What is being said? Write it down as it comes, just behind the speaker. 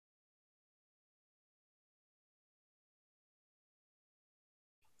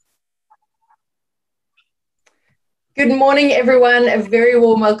Good morning, everyone. A very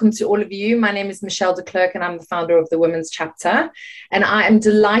warm welcome to all of you. My name is Michelle de Klerk, and I'm the founder of the Women's Chapter. And I am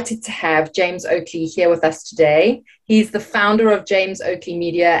delighted to have James Oakley here with us today. He's the founder of James Oakley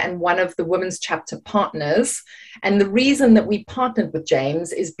Media and one of the Women's Chapter partners. And the reason that we partnered with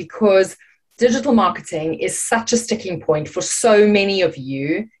James is because digital marketing is such a sticking point for so many of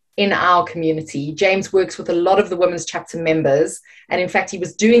you in our community. James works with a lot of the Women's Chapter members. And in fact, he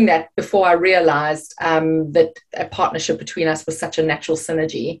was doing that before I realized that a partnership between us was such a natural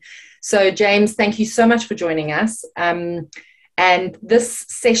synergy. So James, thank you so much for joining us. And this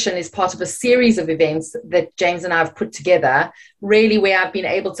session is part of a series of events that James and I have put together, really where I've been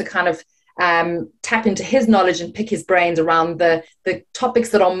able to kind of tap into his knowledge and pick his brains around the topics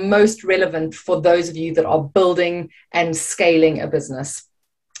that are most relevant for those of you that are building and scaling a business.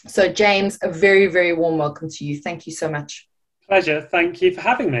 So James, a very, very warm welcome to you. Thank you so much. Pleasure. Thank you for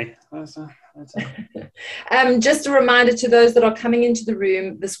having me. Just a reminder to those that are coming into the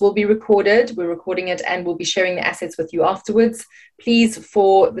room, this will be recorded. We're recording it and we'll be sharing the assets with you afterwards. Please,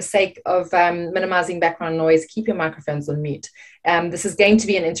 for the sake of minimizing background noise, keep your microphones on mute. This is going to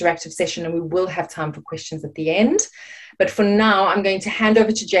be an interactive session and we will have time for questions at the end. But for now, I'm going to hand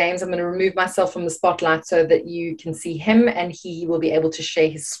over to James. I'm going to remove myself from the spotlight so that you can see him and he will be able to share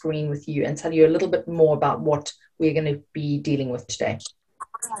his screen with you and tell you a little bit more about what we're going to be dealing with today.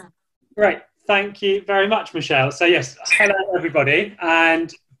 Great. Thank you very much, Michelle. So yes, hello everybody.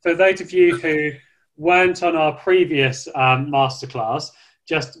 And for those of you who weren't on our previous masterclass,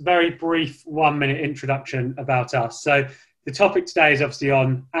 just very brief 1-minute introduction about us. So the topic today is obviously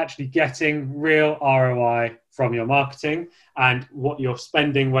on actually getting real ROI from your marketing and what you're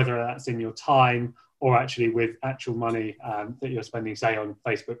spending, whether that's in your time or actually with actual money that you're spending, say, on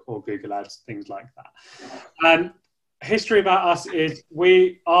Facebook or Google Ads, things like that. History about us is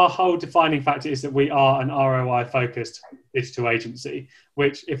our whole defining factor is that we are an ROI focused digital agency,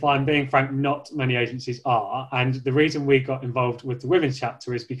 which, if I'm being frank, not many agencies are. And the reason we got involved with the Women's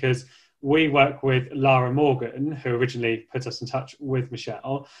Chapter is because we work with Lara Morgan, who originally put us in touch with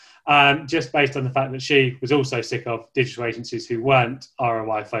Michelle, just based on the fact that she was also sick of digital agencies who weren't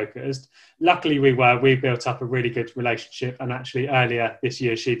ROI focused. Luckily we built up a really good relationship, and actually earlier this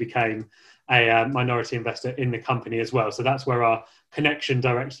year she became a minority investor in the company as well. So that's where our connection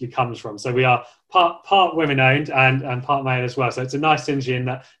directly comes from. So we are part women owned and part male as well. So it's a nice synergy in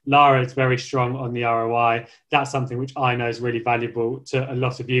that Lara is very strong on the ROI. That's something which I know is really valuable to a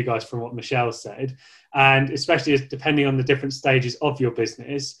lot of you guys from what Michelle said. And especially as depending on the different stages of your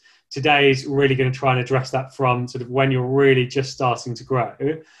business, today is really going to try and address that from sort of when you're really just starting to grow,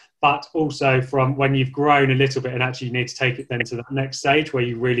 but also from when you've grown a little bit and actually you need to take it then to the next stage where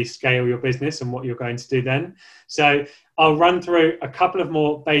you really scale your business and what you're going to do then. So I'll run through a couple of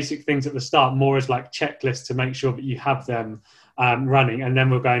more basic things at the start, more as like checklists to make sure that you have them running, and then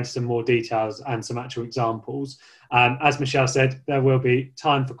we'll go into some more details and some actual examples. As Michelle said, there will be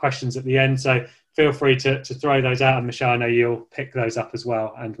time for questions at the end, so feel free to throw those out, and Michelle, I know you'll pick those up as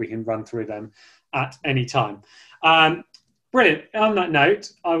well and we can run through them at any time. Brilliant. On that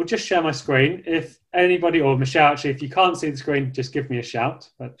note, I will just share my screen. If anybody, or Michelle, actually, if you can't see the screen, just give me a shout.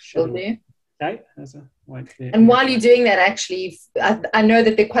 But okay. And while you're doing that, actually, I know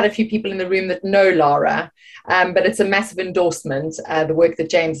that there are quite a few people in the room that know Lara, but it's a massive endorsement, the work that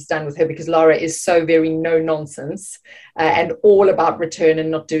James has done with her, because Lara is so very no nonsense and all about return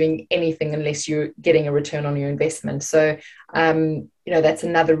and not doing anything unless you're getting a return on your investment. So, that's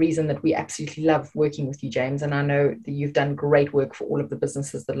another reason that we absolutely love working with you, James. And I know that you've done great work for all of the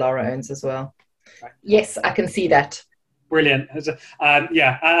businesses that Lara owns as well. Right. Yes, I can see that. Brilliant.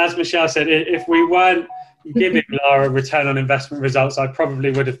 As Michelle said, if we weren't giving Lara return on investment results, I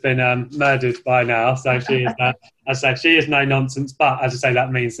probably would have been murdered by now. So she is, as I say, she is no nonsense. But as I say,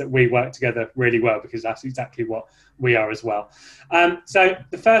 that means that we work together really well, because that's exactly what we are as well. So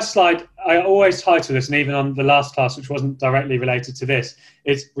the first slide, I always title this, and even on the last class, which wasn't directly related to this,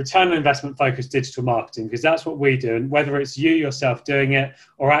 it's return on investment focused digital marketing, because that's what we do. And whether it's you yourself doing it,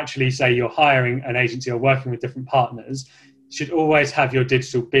 or actually say you're hiring an agency or working with different partners, should always have your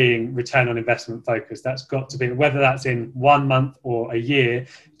digital being return on investment focused. That's got to be, whether that's in 1 month or a year,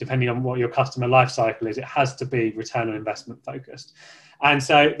 depending on what your customer life cycle is, it has to be return on investment focused. And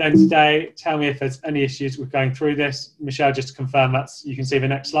so then today, tell me if there's any issues with going through this. Michelle, just to confirm, you can see the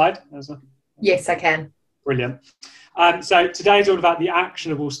next slide. Yes, I can. Brilliant. So today's all about the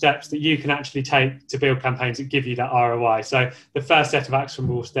actionable steps that you can actually take to build campaigns that give you that ROI. So the first set of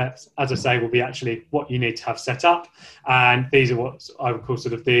actionable steps, as I say, will be actually what you need to have set up. And these are what I would call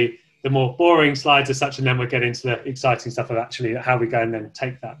sort of the more boring slides as such, and then we'll get into the exciting stuff of actually how we go and then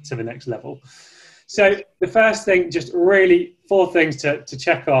take that to the next level. So the first thing, just really 4 things to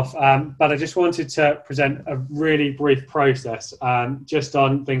check off, but I just wanted to present a really brief process just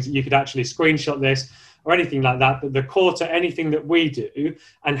on things that you could actually screenshot this or anything like that, but the core to anything that we do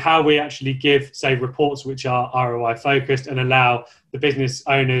and how we actually give, say, reports which are ROI focused and allow the business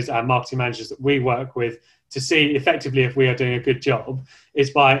owners and marketing managers that we work with to see effectively if we are doing a good job is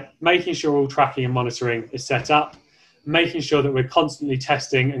by making sure all tracking and monitoring is set up, making sure that we're constantly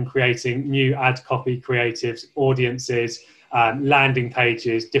testing and creating new ad copy creatives, audiences, landing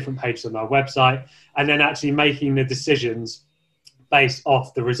pages, different pages on our website, and then actually making the decisions based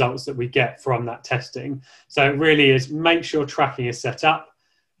off the results that we get from that testing. So it really is make sure tracking is set up,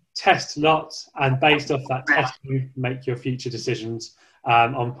 test lots, and based off that testing, make your future decisions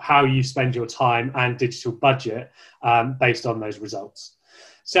on how you spend your time and digital budget based on those results.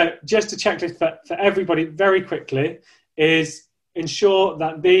 So just a checklist for everybody very quickly is ensure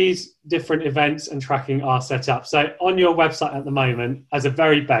that these different events and tracking are set up. So on your website at the moment, as a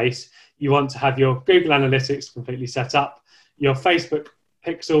very base, you want to have your Google Analytics completely set up, your Facebook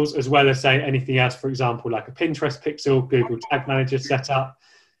pixels, as well as say anything else, for example, like a Pinterest pixel, Google Tag Manager set up,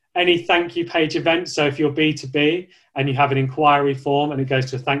 any thank you page events. So if you're B2B and you have an inquiry form and it goes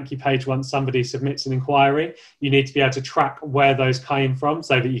to a thank you page once somebody submits an inquiry, you need to be able to track where those came from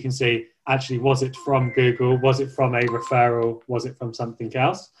so that you can see, actually, was it from Google? Was it from a referral? Was it from something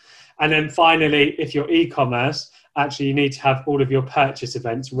else? And then finally, if you're e-commerce, actually you need to have all of your purchase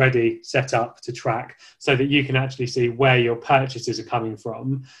events ready, set up to track so that you can actually see where your purchases are coming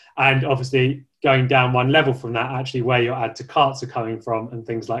from. And obviously going down one level from that, actually where your add to carts are coming from and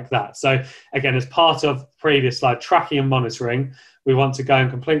things like that. So again, as part of the previous slide, tracking and monitoring, we want to go and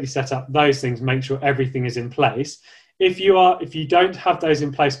completely set up those things, make sure everything is in place. If you don't have those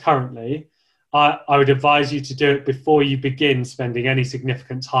in place currently, I would advise you to do it before you begin spending any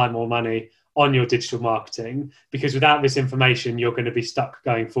significant time or money on your digital marketing, because without this information, you're going to be stuck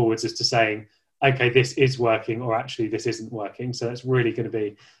going forwards as to saying, okay, this is working, or actually this isn't working. So it's really going to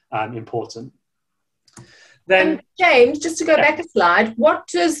be important. Then, James, just to go back a slide, what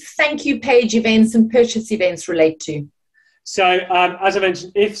does thank you page events and purchase events relate to? So as I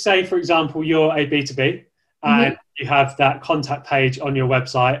mentioned, if say, for example, you're a B2B, and you have that contact page on your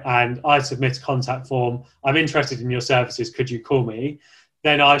website and I submit a contact form, I'm interested in your services, could you call me?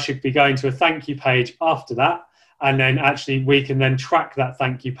 Then I should be going to a thank you page after that. And then actually we can then track that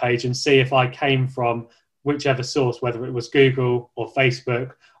thank you page and see if I came from whichever source, whether it was Google or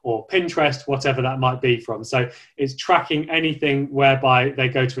Facebook or Pinterest, whatever that might be from. So it's tracking anything whereby they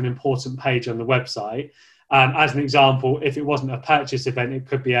go to an important page on the website. As an example, if it wasn't a purchase event, it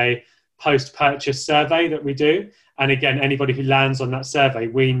could be a post-purchase survey that we do. And again, anybody who lands on that survey,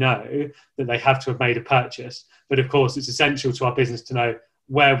 we know that they have to have made a purchase. But of course, it's essential to our business to know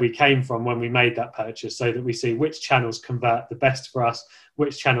where we came from when we made that purchase so that we see which channels convert the best for us,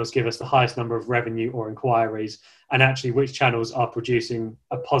 which channels give us the highest number of revenue or inquiries, and actually which channels are producing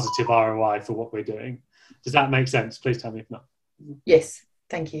a positive ROI for what we're doing. Does that make sense? Please tell me if not. Yes,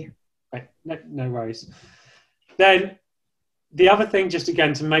 thank you. Right. No worries. Then the other thing, just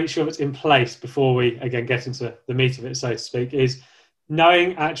again, to make sure it's in place before we, again, get into the meat of it, so to speak, is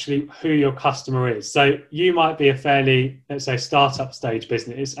knowing actually who your customer is. So you might be a fairly, let's say, startup stage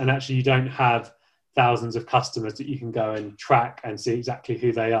business, and actually you don't have thousands of customers that you can go and track and see exactly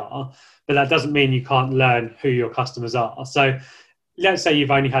who they are. But that doesn't mean you can't learn who your customers are. So let's say you've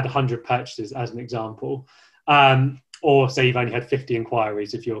only had 100 purchases as an example, or say you've only had 50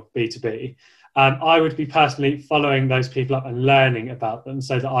 inquiries if you're B2B. I would be personally following those people up and learning about them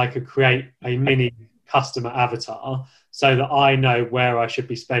so that I could create a mini customer avatar so that I know where I should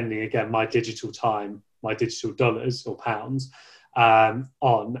be spending, again, my digital time, my digital dollars or pounds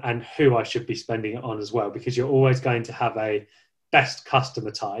on, and who I should be spending it on as well, because you're always going to have a best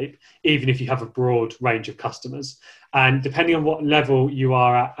customer type, even if you have a broad range of customers. And depending on what level you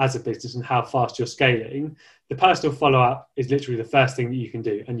are at as a business and how fast you're scaling, the personal follow-up is literally the first thing that you can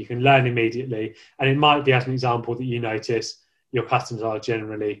do, and you can learn immediately. And it might be, as an example, that you notice your customers are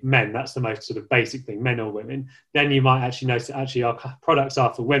generally men. That's the most sort of basic thing, men or women. Then you might actually notice that actually our products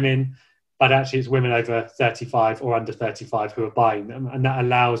are for women, but actually it's women over 35 or under 35 who are buying them. And that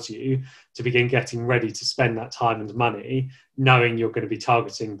allows you to begin getting ready to spend that time and money, knowing you're going to be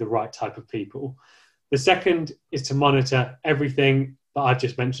targeting the right type of people. The second is to monitor everything that I've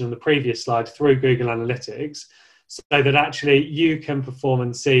just mentioned on the previous slide through Google Analytics, so that actually you can perform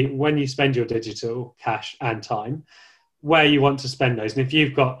and see when you spend your digital cash and time, where you want to spend those. And if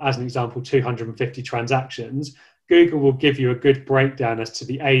you've got, as an example, 250 transactions, Google will give you a good breakdown as to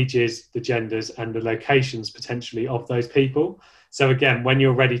the ages, the genders, and the locations potentially of those people. So again, when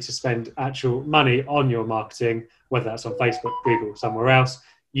you're ready to spend actual money on your marketing, whether that's on Facebook, Google, somewhere else,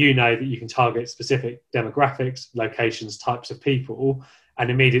 you know that you can target specific demographics, locations, types of people,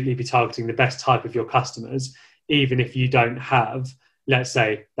 and immediately be targeting the best type of your customers, even if you don't have, let's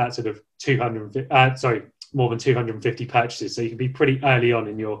say, that sort of more than 250 purchases. So you can be pretty early on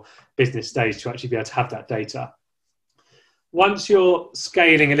in your business stage to actually be able to have that data. Once you're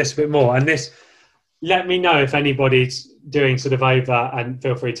scaling a little bit more, and this, let me know if anybody's doing sort of over, and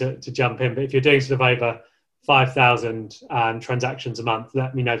feel free to jump in, but if you're doing sort of over 5,000 transactions a month,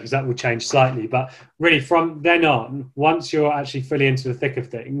 let me know, because that will change slightly. But really from then on, once you're actually fully into the thick of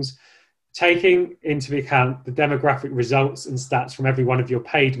things, taking into account the demographic results and stats from every one of your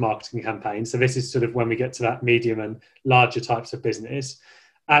paid marketing campaigns. So this is sort of when we get to that medium and larger types of business,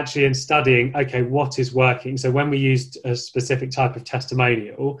 actually, in studying, okay, what is working? So when we used a specific type of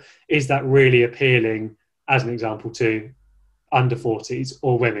testimonial, is that really appealing, as an example, to under 40s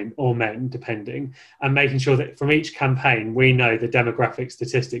or women or men, depending, and making sure that from each campaign, we know the demographic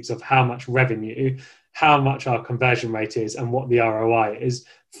statistics of how much revenue, how much our conversion rate is, and what the ROI is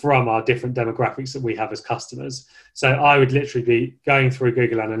from our different demographics that we have as customers. So I would literally be going through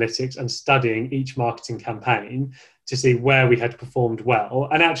Google Analytics and studying each marketing campaign to see where we had performed well,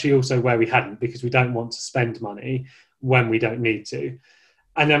 and actually also where we hadn't, because we don't want to spend money when we don't need to.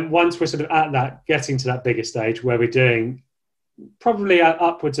 And then once we're sort of at that, getting to that bigger stage where we're doing probably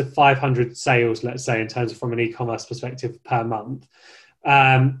upwards of 500 sales, let's say, in terms of from an e-commerce perspective per month,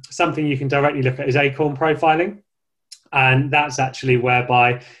 something you can directly look at is Acorn profiling. And that's actually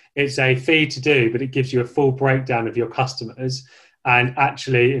whereby it's a fee to do, but it gives you a full breakdown of your customers. And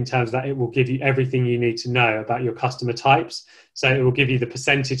actually, in terms of that, it will give you everything you need to know about your customer types. So it will give you the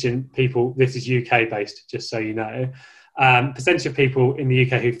percentage in people, this is UK based, just so you know, percentage of people in the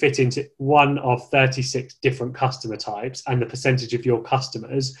UK who fit into one of 36 different customer types, and the percentage of your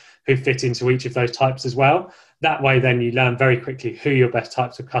customers who fit into each of those types as well. That way, then you learn very quickly who your best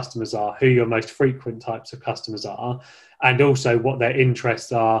types of customers are, who your most frequent types of customers are, and also what their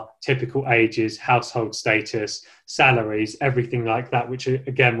interests are, typical ages, household status, salaries, everything like that, which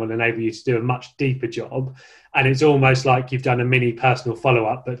again will enable you to do a much deeper job. And it's almost like you've done a mini personal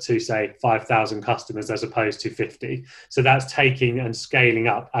follow-up, but to say 5,000 customers as opposed to 50. So that's taking and scaling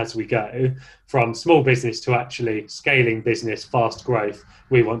up as we go from small business to actually scaling business, fast growth.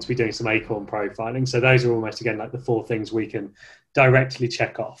 We want to be doing some Acorn profiling. So those are almost, again, like the 4 things we can directly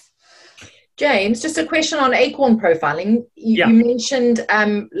check off. James, just a question on Acorn profiling. You mentioned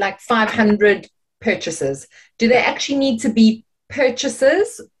like 500 purchases. Do they actually need to be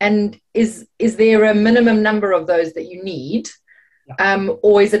purchases, and is there a minimum number of those that you need,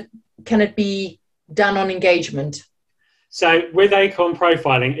 or can it be done on engagement? So with Acorn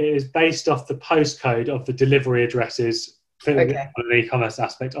profiling, it is based off the postcode of the delivery addresses on an e-commerce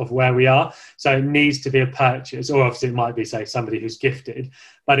aspect of where we are. So it needs to be a purchase, or obviously it might be, say, somebody who's gifted,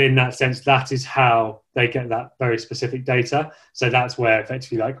 but in that sense, that is how they get that very specific data. So that's where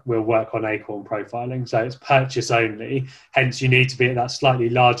effectively, like, we'll work on Acorn profiling. So it's purchase only, hence you need to be at that slightly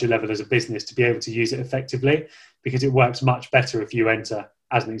larger level as a business to be able to use it effectively, because it works much better if you enter,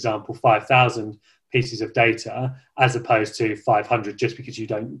 as an example, 5,000 pieces of data as opposed to 500, just because you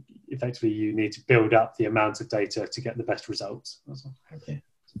don't effectively, you need to build up the amount of data to get the best results. Okay.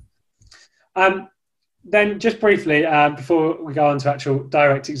 Then just briefly, before we go on to actual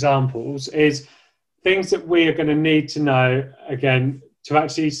direct examples, is things that we are going to need to know, again, to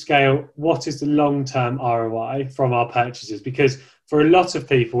actually scale, what is the long-term ROI from our purchases? Because for a lot of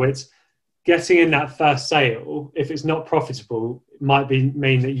people, it's getting in that first sale. If it's not profitable, it might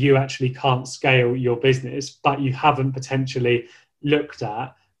mean that you actually can't scale your business, but you haven't potentially looked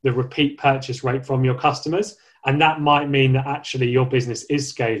at the repeat purchase rate from your customers. And that might mean that actually your business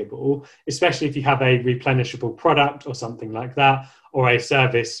is scalable, especially if you have a replenishable product or something like that, or a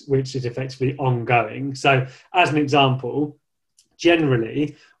service which is effectively ongoing. So as an example,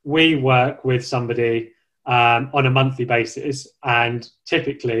 generally, we work with somebody on a monthly basis, and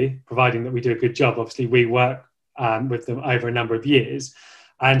typically, providing that we do a good job, obviously we work with them over a number of years.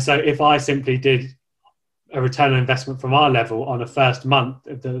 And so if I simply did a return on investment from our level on a first month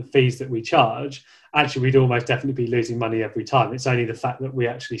of the fees that we charge, actually we'd almost definitely be losing money every time. It's only the fact that we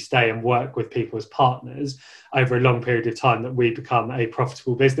actually stay and work with people as partners over a long period of time that we become a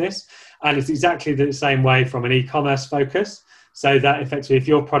profitable business. And it's exactly the same way from an e-commerce focus. So that effectively, if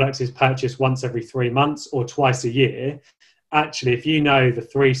your product is purchased once every 3 months or twice a year, actually, if you know the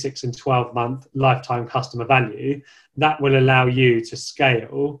 3, 6 and 12 month lifetime customer value, that will allow you to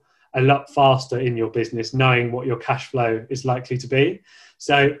scale a lot faster in your business, knowing what your cash flow is likely to be.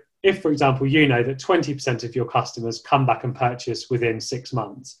 So if, for example, you know that 20% of your customers come back and purchase within 6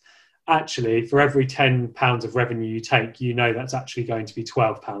 months, actually, for every £10 of revenue you take, you know that's actually going to be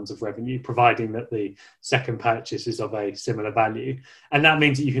 £12 of revenue, providing that the second purchase is of a similar value. And that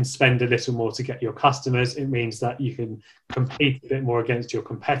means that you can spend a little more to get your customers. It means that you can compete a bit more against your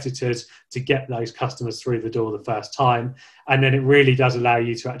competitors to get those customers through the door the first time. And then it really does allow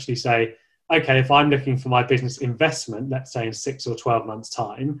you to actually say, okay, if I'm looking for my business investment, let's say in 6 or 12 months'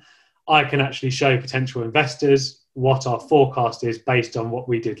 time, I can actually show potential investors what our forecast is based on what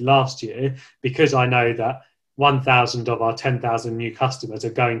we did last year, because I know that 1,000 of our 10,000 new customers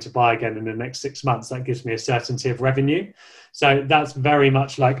are going to buy again in the next 6 months. That gives me a certainty of revenue. So that's very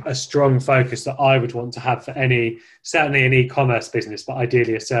much like a strong focus that I would want to have for certainly an e-commerce business, but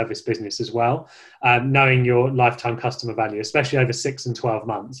ideally a service business as well. Knowing your lifetime customer value, especially over 6 and 12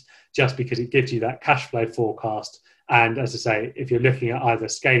 months, just because it gives you that cash flow forecast. And as I say, if you're looking at either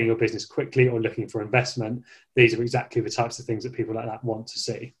scaling your business quickly or looking for investment, these are exactly the types of things that people like that want to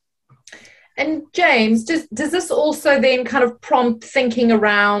see. And James, does this also then kind of prompt thinking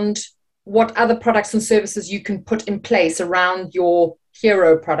around what other products and services you can put in place around your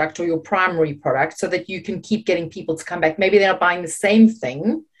hero product or your primary product so that you can keep getting people to come back? Maybe they're not buying the same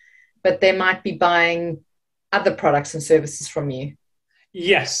thing, but they might be buying other products and services from you.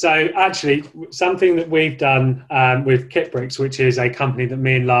 Yes, so actually something that we've done with Kitbricks, which is a company that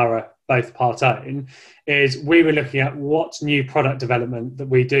me and Lara both part own, is we were looking at what new product development that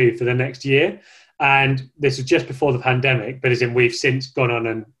we do for the next year. And this was just before the pandemic, but as in we've since gone on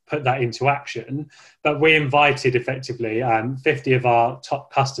and put that into action. But we invited effectively 50 of our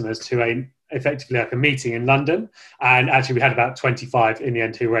top customers to effectively like a meeting in London. And actually we had about 25 in the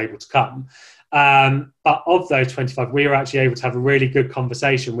end who were able to come. But of those 25, we were actually able to have a really good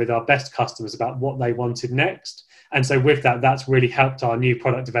conversation with our best customers about what they wanted next. And so with that, that's really helped our new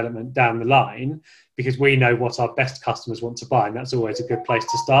product development down the line, because we know what our best customers want to buy. And that's always a good place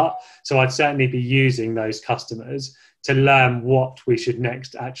to start. So I'd certainly be using those customers to learn what we should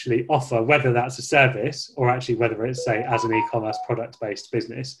next actually offer, whether that's a service or actually whether it's, say, as an e-commerce product-based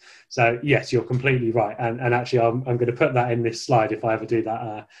business. So yes, you're completely right. And actually, I'm going to put that in this slide if I ever do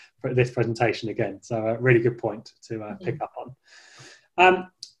that for this presentation again. So a really good point to pick up on.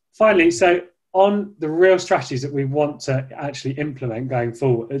 Finally, so on the real strategies that we want to actually implement going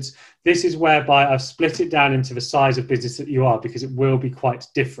forwards, this is whereby I've split it down into the size of business that you are, because it will be quite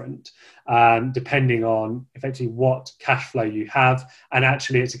different depending on effectively what cash flow you have. And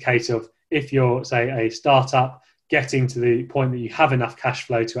actually it's a case of, if you're, say, a startup, getting to the point that you have enough cash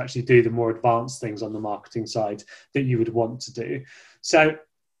flow to actually do the more advanced things on the marketing side that you would want to do. So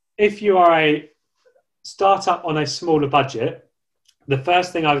if you are a startup on a smaller budget, the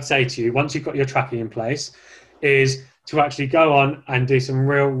first thing I would say to you, once you've got your tracking in place, is to actually go on and do some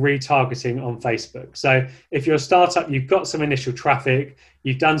real retargeting on Facebook. So if you're a startup, you've got some initial traffic,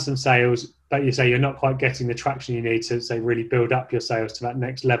 you've done some sales, but you say you're not quite getting the traction you need to, say, really build up your sales to that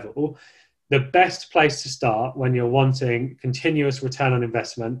next level, the best place to start when you're wanting continuous return on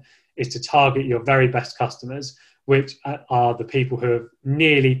investment is to target your very best customers, which are the people who have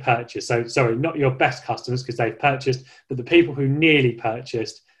nearly purchased. So, sorry, not your best customers because they've purchased, but the people who nearly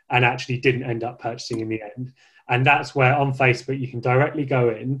purchased and actually didn't end up purchasing in the end. And that's where on Facebook you can directly go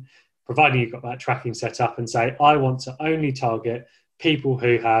in, providing you've got that tracking set up, and say, I want to only target people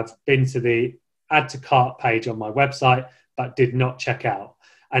who have been to the add to cart page on my website but did not check out.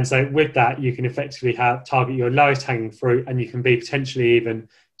 And so with that, you can effectively target your lowest hanging fruit, and you can be potentially even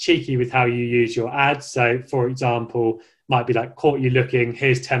cheeky with how you use your ads. So for example, might be like, caught you looking,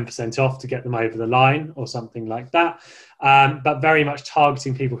 here's 10% off to get them over the line or something like that. But very much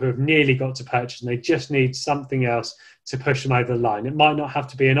targeting people who have nearly got to purchase and they just need something else to push them over the line. It might not have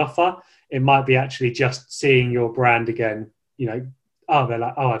to be an offer. It might be actually just seeing your brand again, you know, oh, they're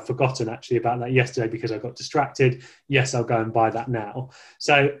like, oh, I've forgotten actually about that yesterday because I got distracted. Yes, I'll go and buy that now.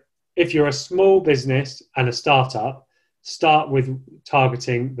 So if you're a small business and a startup, start with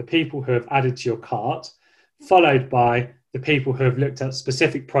targeting the people who have added to your cart, followed by the people who have looked at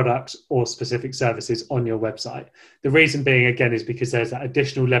specific products or specific services on your website. The reason being, again, is because there's that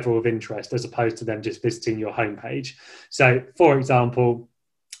additional level of interest as opposed to them just visiting your homepage. So, for example,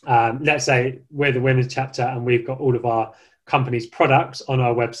 let's say we're the women's chapter and we've got all of our company's products on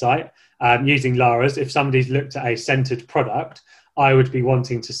our website. Using Lara's, if somebody's looked at a centered product, I would be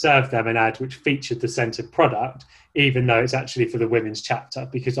wanting to serve them an ad which featured the scented product, even though it's actually for the women's chapter,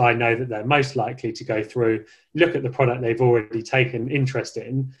 because I know that they're most likely to go through, look at the product they've already taken interest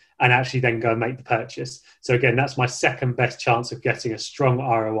in, and actually then go and make the purchase. So again, that's my second best chance of getting a strong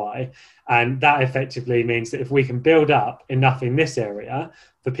ROI. And that effectively means that if we can build up enough in this area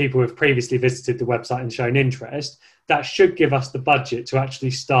for people who have previously visited the website and shown interest, that should give us the budget to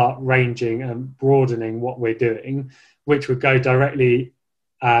actually start ranging and broadening what we're doing, which would go directly,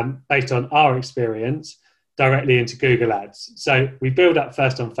 based on our experience, directly into Google Ads. So we build up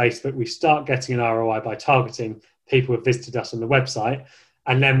first on Facebook, we start getting an ROI by targeting people who have visited us on the website,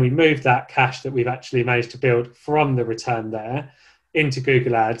 and then we move that cash that we've actually managed to build from the return there into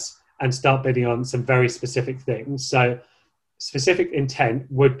Google Ads and start bidding on some very specific things. So specific intent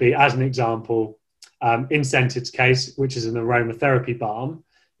would be, as an example, in Scented's case, which is an aromatherapy balm,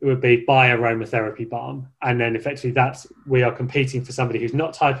 it would be buy aromatherapy balm. And then effectively we are competing for somebody who's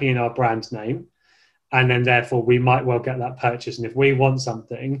not typing in our brand name. And then therefore we might well get that purchase. And if we want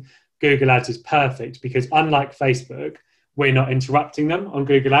something, Google Ads is perfect, because unlike Facebook, we're not interrupting them on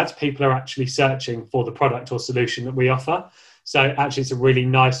Google Ads. People are actually searching for the product or solution that we offer. So actually it's a really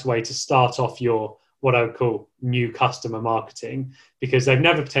nice way to start off your, what I would call, new customer marketing, because they've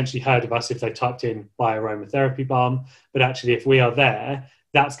never potentially heard of us if they typed in buy aromatherapy balm. But actually, if we are there,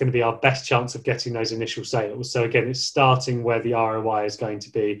 that's going to be our best chance of getting those initial sales. So again, it's starting where the ROI is going to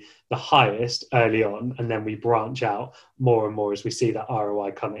be the highest early on, and then we branch out more and more as we see that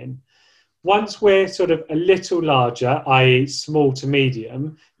ROI come in. Once we're sort of a little larger, i.e. small to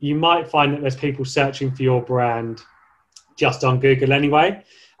medium, you might find that there's people searching for your brand just on Google anyway.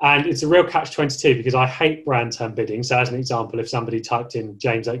 And it's a real catch-22, because I hate brand term bidding. So as an example, if somebody typed in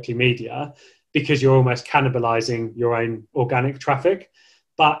James Oakley Media, because you're almost cannibalizing your own organic traffic.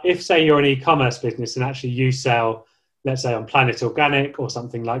 But if, say, you're an e-commerce business and actually you sell, let's say, on Planet Organic or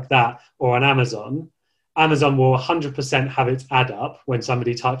something like that, or on Amazon, Amazon will 100% have its ad up when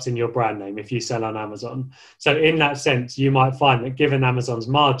somebody types in your brand name if you sell on Amazon. So in that sense, you might find that given Amazon's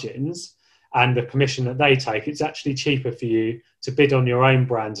margins and the commission that they take, it's actually cheaper for you to bid on your own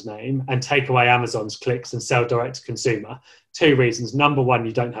brand name and take away Amazon's clicks and sell direct to consumer. Two reasons. Number one,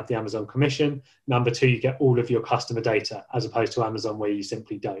 you don't have the Amazon commission. Number two, you get all of your customer data, as opposed to Amazon where you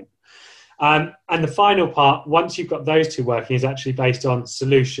simply don't. And the final part, once you've got those two working, is actually based on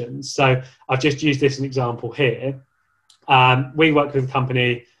solutions. So I've just used this as an example here. We work with a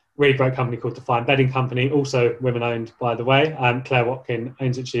company, really great company called The Fine Bedding Company, also women owned, by the way. Claire Watkin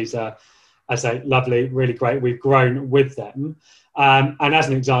owns it. She's I say, lovely, really great. We've grown with them. And as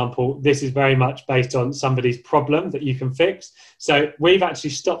an example, this is very much based on somebody's problem that you can fix. So we've actually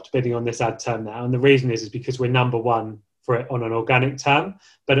stopped bidding on this ad term now. And the reason is because we're number one for it on an organic term.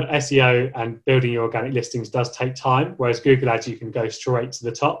 But SEO and building your organic listings does take time, whereas Google Ads, you can go straight to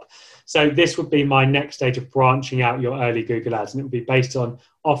the top. So this would be my next stage of branching out your early Google Ads. And it would be based on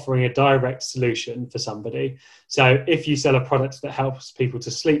offering a direct solution for somebody. So if you sell a product that helps people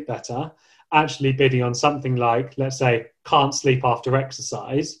to sleep better, actually bidding on something like, let's say, can't sleep after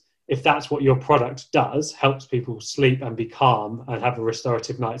exercise, if that's what your product does, helps people sleep and be calm and have a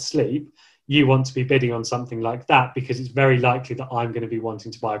restorative night's sleep, you want to be bidding on something like that, because it's very likely that I'm going to be wanting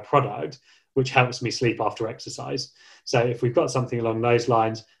to buy a product which helps me sleep after exercise. So if we've got something along those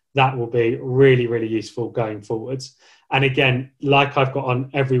lines, that will be really, really useful going forwards. And again, like I've got on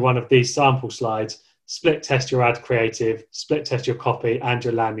every one of these sample slides, split test your ad creative, split test your copy and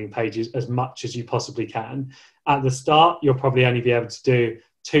your landing pages as much as you possibly can. At the start, you'll probably only be able to do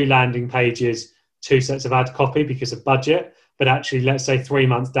 2 landing pages, 2 sets of ad copy because of budget. But actually, let's say 3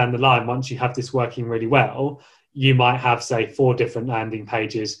 months down the line, once you have this working really well, you might have, say, 4 different landing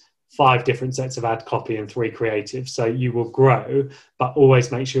pages, 5 different sets of ad copy and 3 creative. So you will grow, but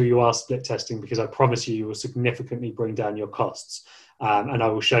always make sure you are split testing, because I promise you will significantly bring down your costs. And I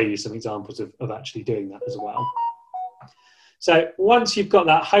will show you some examples of actually doing that as well. So once you've got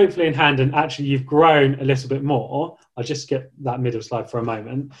that hopefully in hand and actually you've grown a little bit more, I'll just skip that middle slide for a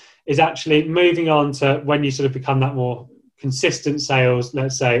moment, is actually moving on to when you sort of become that more consistent sales,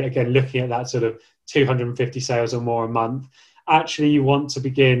 let's say, again, looking at that sort of 250 sales or more a month, actually you want to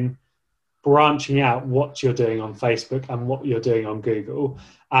begin branching out what you're doing on Facebook and what you're doing on Google.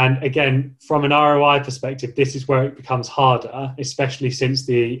 And again, from an ROI perspective, this is where it becomes harder, especially since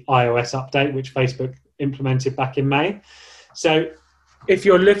the iOS update, which Facebook implemented back in May. So if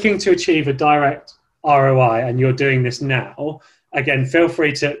you're looking to achieve a direct ROI and you're doing this now, again, feel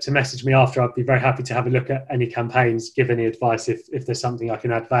free to message me after. I'd be very happy to have a look at any campaigns, give any advice if there's something I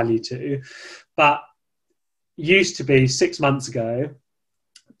can add value to. But used to be 6 months ago,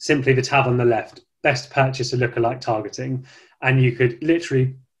 simply the tab on the left, best purchase a lookalike targeting. and you could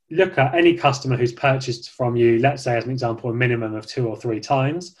literally look at any customer who's purchased from you, let's say as an example, a minimum of 2 or 3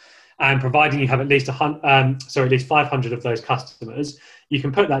 times, and providing you have at least 500 of those customers, you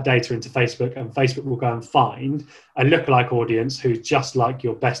can put that data into Facebook, and Facebook will go and find a lookalike audience who's just like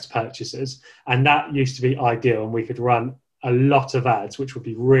your best purchasers. And that used to be ideal, and we could run a lot of ads, which would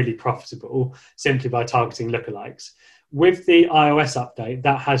be really profitable simply by targeting lookalikes. With the iOS update,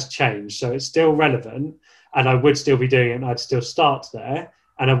 that has changed. So it's still relevant, and I would still be doing it, and I'd still start there.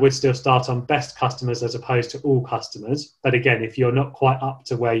 And I would still start on best customers as opposed to all customers. But again, if you're not quite up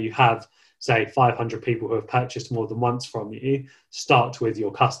to where you have, say, 500 people who have purchased more than once from you, start with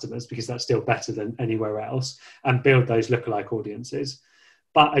your customers, because that's still better than anywhere else, and build those lookalike audiences.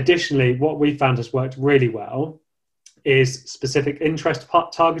 But additionally, what we found has worked really well is specific interest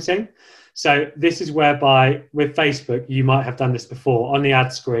targeting. So this is whereby with Facebook, you might have done this before on the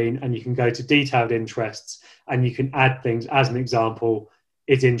ad screen, and you can go to detailed interests and you can add things. As an example,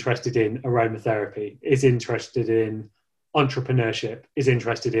 is interested in aromatherapy, is interested in entrepreneurship, is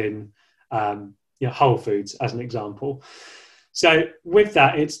interested in Whole Foods, as an example. So with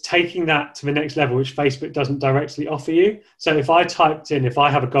that, it's taking that to the next level, which Facebook doesn't directly offer you. So if I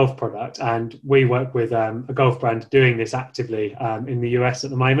have a golf product, and we work with a golf brand doing this actively in the US at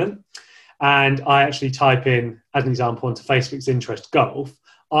the moment, and I actually type in, as an example, onto Facebook's interest golf,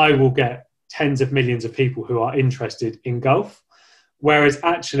 I will get tens of millions of people who are interested in golf. Whereas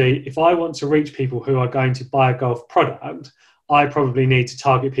actually, if I want to reach people who are going to buy a golf product, I probably need to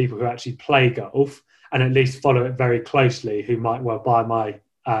target people who actually play golf and at least follow it very closely, who might well buy my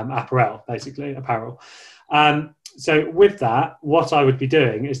apparel. So with that, what I would be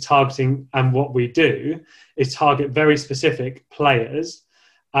doing is targeting, and what we do is target very specific players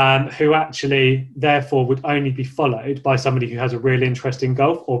who actually therefore would only be followed by somebody who has a real interest in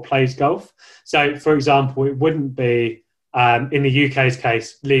golf or plays golf. So for example, it wouldn't be in the UK's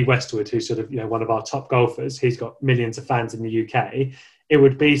case, Lee Westwood, who's sort of one of our top golfers. He's got millions of fans in the UK. It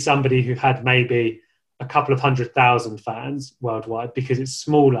would be somebody who had maybe a couple of 100,000 fans worldwide, because it's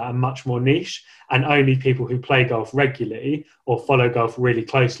smaller and much more niche, and only people who play golf regularly or follow golf really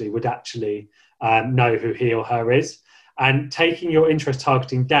closely would actually know who he or her is. And taking your interest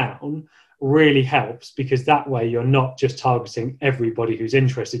targeting down really helps, because that way you're not just targeting everybody who's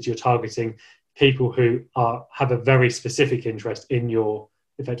interested, you're targeting people who have a very specific interest in your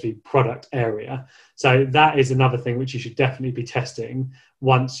effectively product area. So that is another thing which you should definitely be testing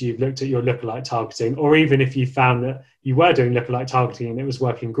once you've looked at your lookalike targeting, or even if you found that you were doing lookalike targeting and it was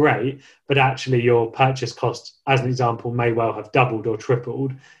working great, but actually your purchase cost, as an example, may well have doubled or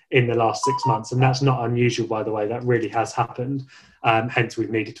tripled in the last 6 months. And that's not unusual, by the way. That really has happened. Hence,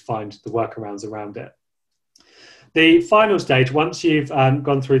 we've needed to find the workarounds around it. The final stage, once you've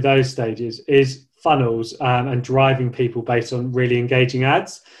gone through those stages, is funnels and driving people based on really engaging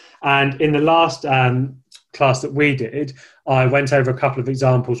ads. And in the last class that we did, I went over a couple of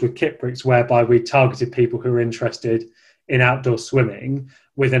examples with Kitbricks whereby we targeted people who are interested in outdoor swimming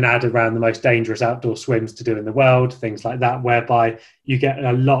with an ad around the most dangerous outdoor swims to do in the world, things like that, whereby you get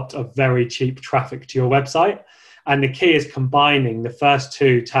a lot of very cheap traffic to your website. And the key is combining the first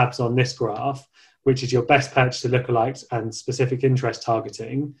 2 tabs on this graph, which is your best purchaser lookalikes and specific interest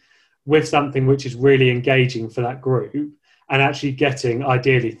targeting, with something which is really engaging for that group, and actually getting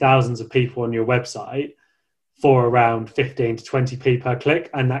ideally thousands of people on your website for around 15 to 20p per click.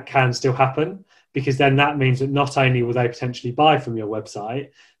 And that can still happen, because then that means that not only will they potentially buy from your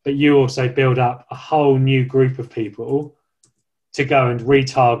website, but you also build up a whole new group of people to go and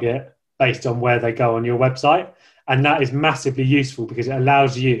retarget based on where they go on your website. And that is massively useful, because it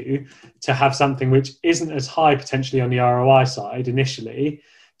allows you to have something which isn't as high potentially on the ROI side initially,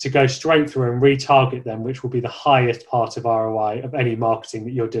 to go straight through and retarget them, which will be the highest part of ROI of any marketing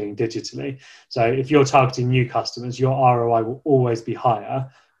that you're doing digitally. So if you're targeting new customers, your ROI will always be higher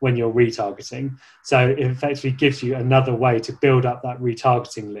when you're retargeting. So it effectively gives you another way to build up that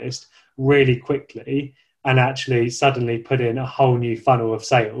retargeting list really quickly, and actually suddenly put in a whole new funnel of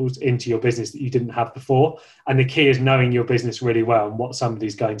sales into your business that you didn't have before. And the key is knowing your business really well and what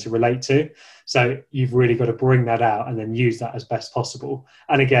somebody's going to relate to. So you've really got to bring that out and then use that as best possible.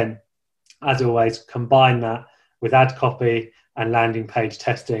 And again, as always, combine that with ad copy and landing page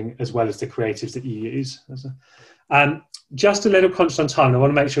testing, as well as the creatives that you use. Just a little conscious on time. I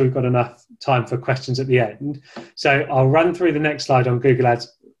want to make sure we've got enough time for questions at the end. So I'll run through the next slide on Google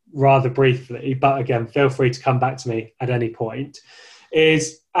Ads rather briefly, but again, feel free to come back to me at any point.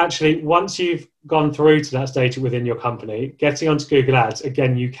 Is actually, once you've gone through to that stage within your company, getting onto Google Ads,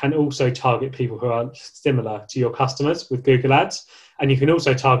 again, you can also target people who are similar to your customers with Google Ads, and you can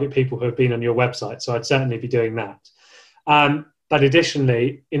also target people who have been on your website. So I'd certainly be doing that. But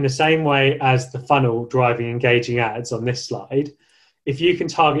additionally, in the same way as the funnel driving engaging ads on this slide, if you can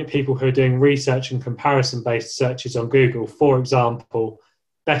target people who are doing research and comparison-based searches on Google, for example,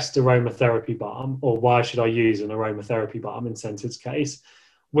 best aromatherapy balm, or why should I use an aromatherapy balm in Centred's case,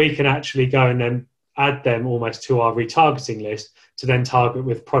 we can actually go and then add them almost to our retargeting list to then target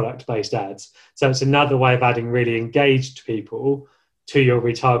with product-based ads. So it's another way of adding really engaged people to your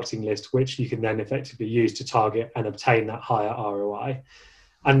retargeting list, which you can then effectively use to target and obtain that higher ROI.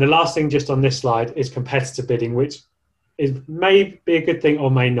 And the last thing just on this slide is competitor bidding, which may be a good thing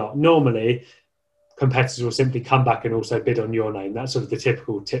or may not. Normally, competitors will simply come back and also bid on your name. That's sort of the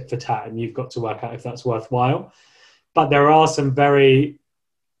typical tit for tat, and you've got to work out if that's worthwhile. But there are some very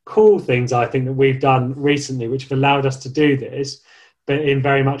cool things, I think, that we've done recently which have allowed us to do this, but in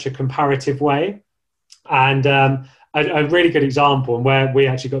very much a comparative way. And a really good example, and where we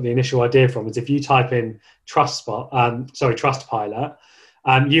actually got the initial idea from, is if you type in Trustpilot,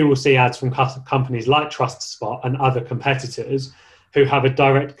 you will see ads from companies like TrustSpot and other competitors who have a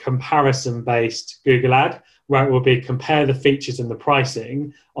direct comparison-based Google ad, where it will be compare the features and the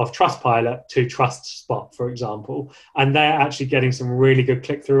pricing of Trustpilot to TrustSpot, for example. And they're actually getting some really good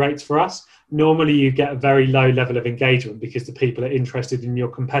click-through rates for us. Normally, you get a very low level of engagement because the people are interested in your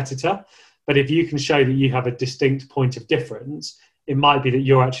competitor. But if you can show that you have a distinct point of difference, it might be that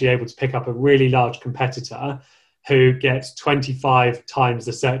you're actually able to pick up a really large competitor who gets 25 times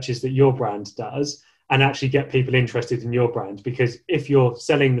the searches that your brand does and actually get people interested in your brand. Because if you're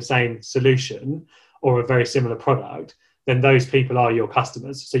selling the same solution or a very similar product, then those people are your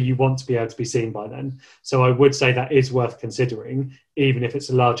customers. So you want to be able to be seen by them. So I would say that is worth considering, even if it's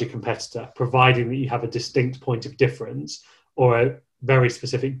a larger competitor, providing that you have a distinct point of difference or a very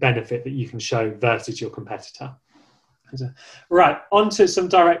specific benefit that you can show versus your competitor. Right, on to some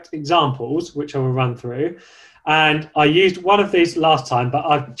direct examples, which I will run through. And I used one of these last time, but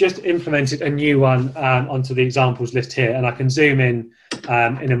I've just implemented a new one onto the examples list here, and I can zoom in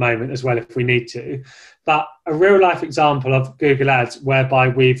a moment as well if we need to. But a real life example of Google Ads whereby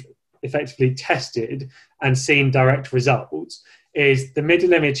we've effectively tested and seen direct results is the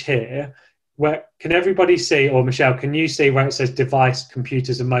middle image here. Where can everybody see, or Michelle, can you see where it says device,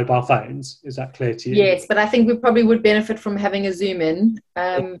 computers and mobile phones? Is that clear to you? Yes, but I think we probably would benefit from having a zoom in.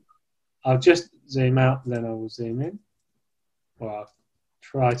 I'll just zoom out, then I will zoom in. Well, I'll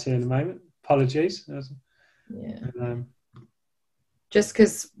try to in a moment. Apologies. Yeah. Just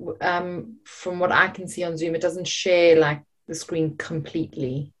because from what I can see on Zoom, it doesn't share like the screen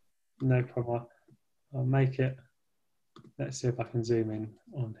completely. No problem. I'll make it. Let's see if I can zoom in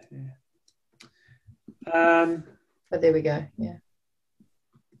on here. Oh, there we go. Yeah.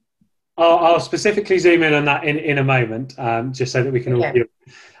 I'll specifically zoom in on that in a moment, just so that we can all view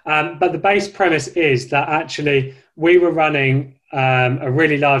it. But the base premise is that actually we were running a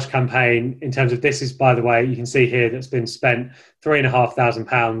really large campaign in terms of, this is, by the way, you can see here that's been spent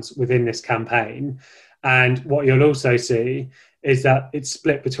 £3,500 within this campaign. And what you'll also see is that it's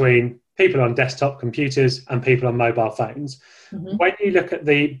split between people on desktop computers and people on mobile phones. Mm-hmm. When you look at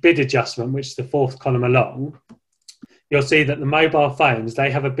the bid adjustment, which is the fourth column along, you'll see that the mobile phones,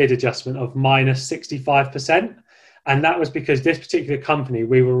 they have a bid adjustment of minus 65%. And that was because this particular company,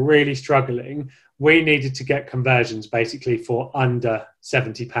 we were really struggling. We needed to get conversions basically for under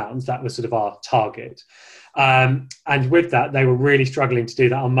 £70. That was sort of our target. And with that, they were really struggling to do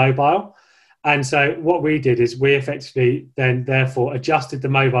that on mobile. And so what we did is we effectively then therefore adjusted the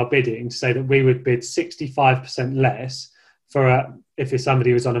mobile bidding to say that we would bid 65% less for if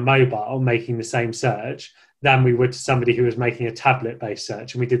somebody was on a mobile making the same search than we would to somebody who was making a tablet-based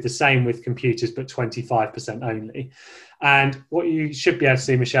search. And we did the same with computers, but 25% only. And what you should be able to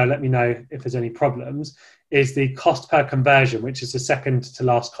see, Michelle, let me know if there's any problems, is the cost per conversion, which is the second to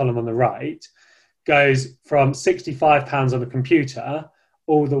last column on the right, goes from £65 on a computer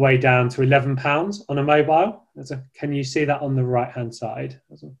all the way down to £11 on a mobile. Can you see that on the right-hand side?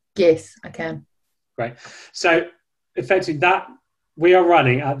 Yes, I can. Great. So effectively that we are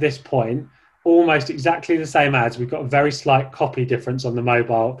running at this point almost exactly the same ads. We've got a very slight copy difference on the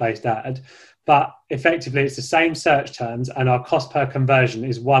mobile-based ad, but effectively it's the same search terms, and our cost per conversion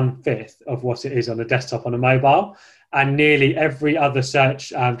is 1/5 of what it is on a desktop on a mobile. And nearly every other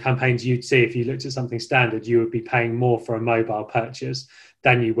search campaigns you'd see, if you looked at something standard, you would be paying more for a mobile purchase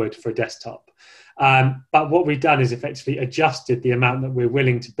than you would for a desktop. But what we've done is effectively adjusted the amount that we're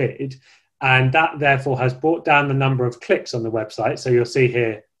willing to bid, and that therefore has brought down the number of clicks on the website. So you'll see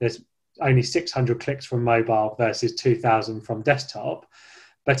here there's only 600 clicks from mobile versus 2,000 from desktop.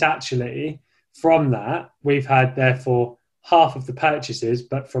 But actually, from that, we've had therefore half of the purchases,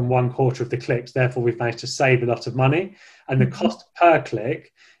 but from 1/4 of the clicks. Therefore, we've managed to save a lot of money. And the cost per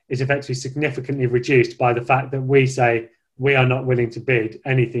click is effectively significantly reduced by the fact that we say we are not willing to bid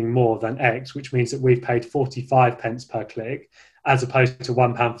anything more than X, which means that we've paid 45 pence per click as opposed to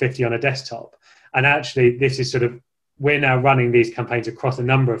 £1.50 on a desktop. And actually, this is sort of, we're now running these campaigns across a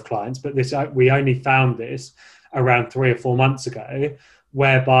number of clients, but we only found this around 3 or 4 months ago,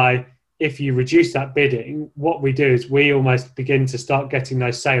 whereby if you reduce that bidding, what we do is we almost begin to start getting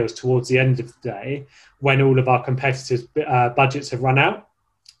those sales towards the end of the day when all of our competitors' budgets have run out.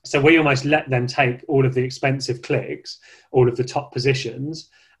 So we almost let them take all of the expensive clicks, all of the top positions,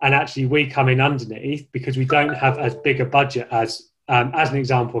 and actually we come in underneath because we don't have as big a budget as an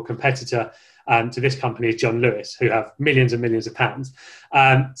example, a competitor to this company is John Lewis, who have millions and millions of pounds.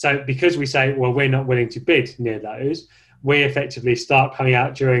 So because we say, well, we're not willing to bid near those, we effectively start coming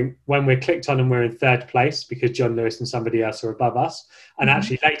out during when we're clicked on and we're in third place because John Lewis and somebody else are above us. And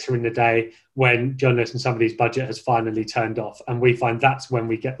actually later in the day when John Lewis and somebody's budget has finally turned off, and we find that's when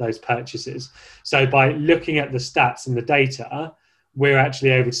we get those purchases. So by looking at the stats and the data, we're actually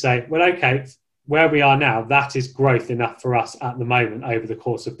able to say, well, okay, where we are now, that is growth enough for us at the moment over the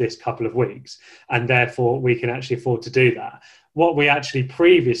course of this couple of weeks. And therefore we can actually afford to do that. What we actually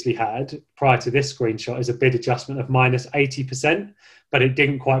previously had prior to this screenshot is a bid adjustment of minus 80%, but it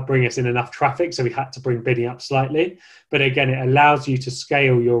didn't quite bring us in enough traffic. So we had to bring bidding up slightly. But again, it allows you to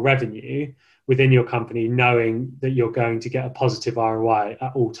scale your revenue within your company, knowing that you're going to get a positive ROI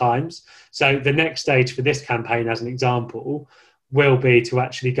at all times. So the next stage for this campaign, as an example, will be to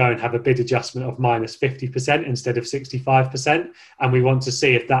actually go and have a bid adjustment of minus 50% instead of 65%. And we want to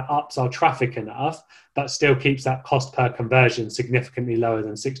see if that ups our traffic enough, but still keeps that cost per conversion significantly lower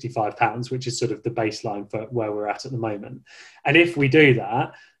than £65, which is sort of the baseline for where we're at the moment. And if we do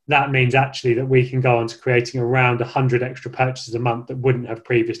that, that means actually that we can go on to creating around 100 extra purchases a month that wouldn't have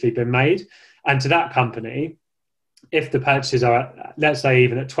previously been made. And to that company, if the purchases are, let's say,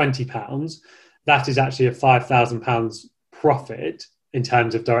 even at £20, that is actually a £5,000 profit in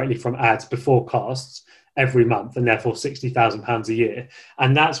terms of directly from ads before costs every month, and therefore £60,000 a year.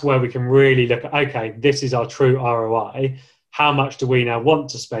 And that's where we can really look at, okay, this is our true ROI. How much do we now want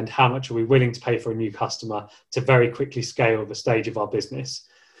to spend? How much are we willing to pay for a new customer to very quickly scale the stage of our business?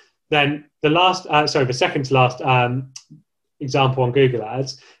 Then the second to last example on Google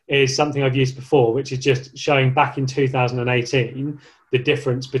Ads is something I've used before, which is just showing back in 2018 the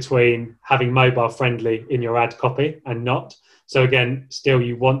difference between having mobile friendly in your ad copy and not. So again, still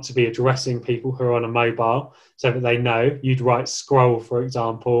you want to be addressing people who are on a mobile so that they know. You'd write scroll, for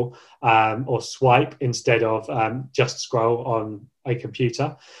example, or swipe instead of just scroll on a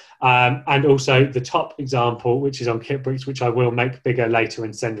computer. And also the top example, which is on Kitbricks, which I will make bigger later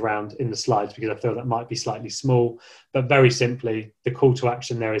and send around in the slides because I feel that might be slightly small. But very simply, the call to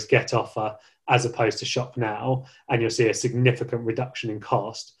action there is get offer as opposed to shop now. And you'll see a significant reduction in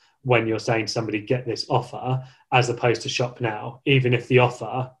cost when you're saying to somebody, get this offer, as opposed to shop now, even if the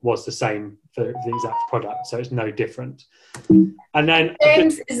offer was the same for the exact product. So it's no different. And then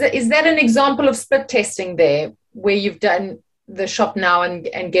James, is that an example of split testing there where you've done the shop now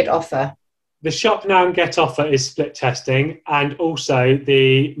and get offer? The shop now and get offer is split testing, and also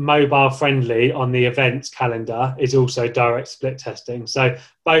the mobile friendly on the events calendar is also direct split testing. So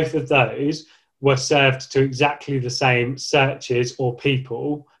both of those were served to exactly the same searches or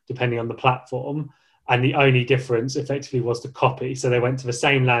people, depending on the platform. And the only difference effectively was the copy. So they went to the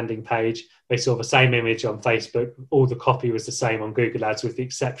same landing page. They saw the same image on Facebook. All the copy was the same on Google Ads, with the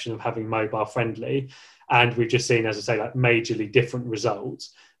exception of having mobile friendly. And we've just seen, as I say, like majorly different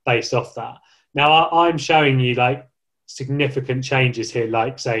results based off that. Now, I'm showing you like significant changes here,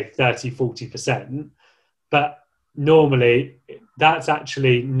 like say 30, 40%. But normally that's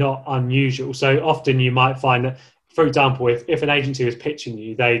actually not unusual. So often you might find that, for example, if an agency was pitching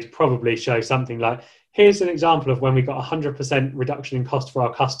you, they'd probably show something like, here's an example of when we got 100% reduction in cost for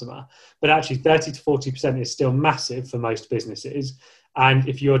our customer. But actually 30 to 40% is still massive for most businesses. And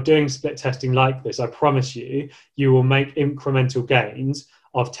if you're doing split testing like this, I promise you, you will make incremental gains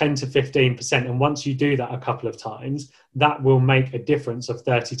of 10 to 15%. And once you do that a couple of times, that will make a difference of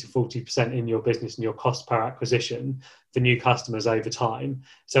 30 to 40% in your business and your cost per acquisition for new customers over time.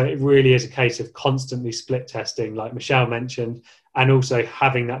 So it really is a case of constantly split testing, like Michelle mentioned, and also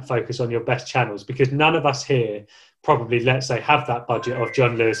having that focus on your best channels, because none of us here probably, let's say, have that budget of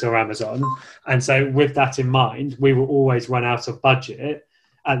John Lewis or Amazon. And so with that in mind, we will always run out of budget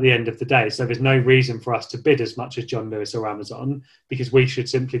at the end of the day. So there's no reason for us to bid as much as John Lewis or Amazon, because we should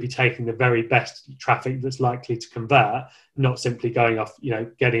simply be taking the very best traffic that's likely to convert, not simply going off,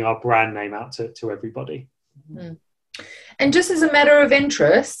 getting our brand name out to everybody. Mm. And just as a matter of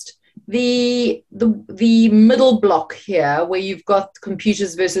interest, the middle block here, where you've got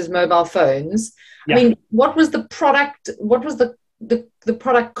computers versus mobile phones. Yeah. I mean, what was the product? What was the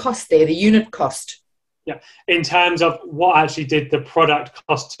product cost there? The unit cost? Yeah, in terms of what actually did the product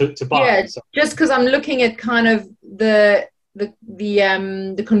cost to buy? Yeah, so, just because I'm looking at kind of the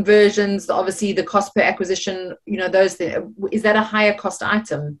conversions, obviously the cost per acquisition, those things. Is that a higher cost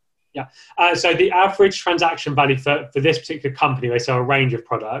item? Yeah. So the average transaction value for this particular company, they sell a range of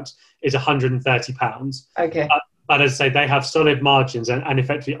products, is £130. Okay. But as I say, they have solid margins, and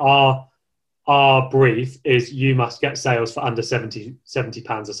effectively our brief is you must get sales for under £70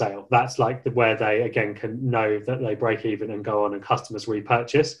 a sale. That's like where they again can know that they break even and go on and customers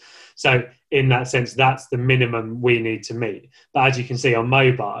repurchase. So in that sense, that's the minimum we need to meet. But as you can see on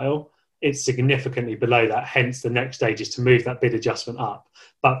mobile, it's significantly below that. Hence the next stage is to move that bid adjustment up.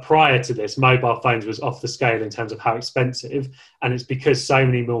 But prior to this, mobile phones was off the scale in terms of how expensive. And it's because so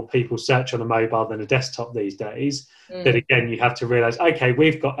many more people search on a mobile than a desktop these days that, again, you have to realize, okay,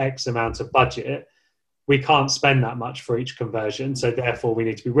 we've got X amount of budget. We can't spend that much for each conversion. So therefore, we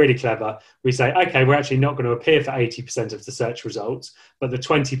need to be really clever. We say, okay, we're actually not going to appear for 80% of the search results, but the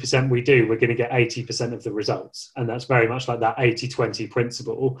 20% we do, we're going to get 80% of the results. And that's very much like that 80-20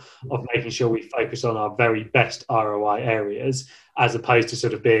 principle of making sure we focus on our very best ROI areas, as opposed to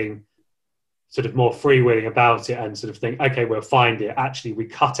sort of being sort of more freewheeling about it and sort of think, okay, we'll find it. Actually, we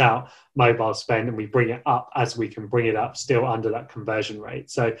cut out mobile spend and we bring it up as we can bring it up, still under that conversion rate.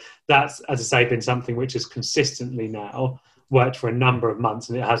 So that's, as I say, been something which has consistently now worked for a number of months,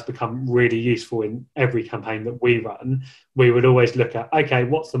 and it has become really useful in every campaign that we run. We would always look at, okay,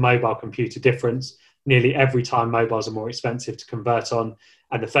 what's the mobile computer difference? Nearly every time mobiles are more expensive to convert on.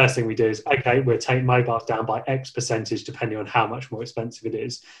 And the first thing we do is, okay, we'll take mobiles down by X percentage depending on how much more expensive it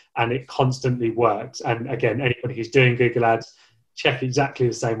is. And it constantly works. And again, anybody who's doing Google Ads, check exactly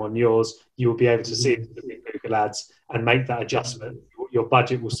the same on yours. You will be able to see the Google Ads and make that adjustment. Your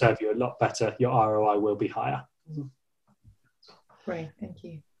budget will serve you a lot better. Your ROI will be higher. Great, thank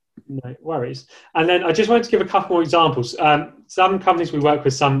you. No worries. And then I just wanted to give a couple more examples. Some companies we work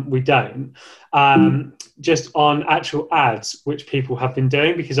with, some we don't. Just on actual ads which people have been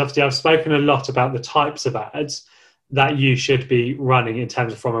doing, because obviously I've spoken a lot about the types of ads that you should be running in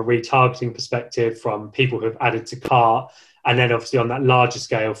terms of from a retargeting perspective, from people who have added to cart, and then obviously on that larger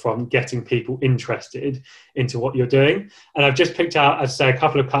scale from getting people interested into what you're doing. And I've just picked out, as I say, a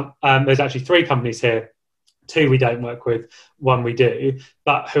couple of there's actually 3 companies here. 2 we don't work with, 1 we do,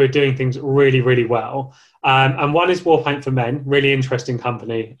 but who are doing things really, really well. And one is Warpaint for Men, really interesting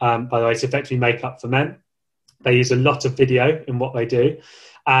company. By the way, it's effectively makeup for men. They use a lot of video in what they do.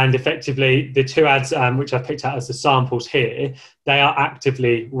 And effectively, the 2 ads, which I've picked out as the samples here, they are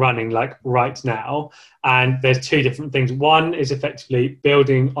actively running like right now. And there's 2 different things. One is effectively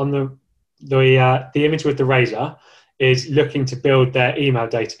building on the image with the razor is looking to build their email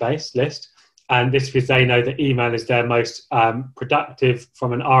database list. And this because they know that email is their most productive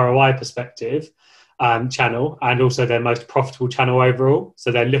from an ROI perspective channel, and also their most profitable channel overall.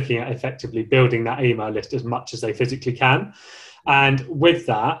 So they're looking at effectively building that email list as much as they physically can. And with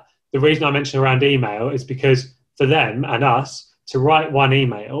that, the reason I mentioned around email is because for them and us to write one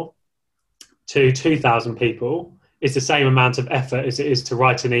email to 2,000 people is the same amount of effort as it is to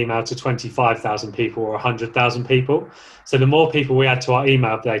write an email to 25,000 people or 100,000 people. So the more people we add to our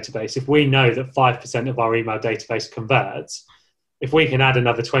email database, if we know that 5% of our email database converts, if we can add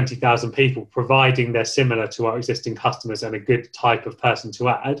another 20,000 people, providing they're similar to our existing customers and a good type of person to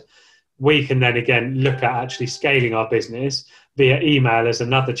add, we can then again look at actually scaling our business via email as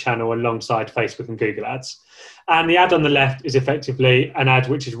another channel alongside Facebook and Google Ads. And the ad on the left is effectively an ad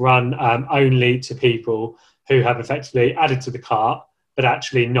which is run only to people who have effectively added to the cart, but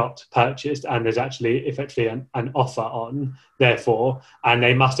actually not purchased. And there's actually effectively an offer on, therefore, and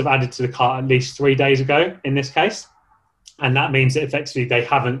they must have added to the cart at least 3 days ago in this case. And that means that effectively they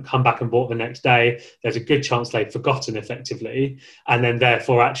haven't come back and bought the next day. There's a good chance they've forgotten effectively. And then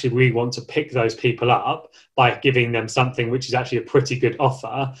therefore, actually, we want to pick those people up by giving them something which is actually a pretty good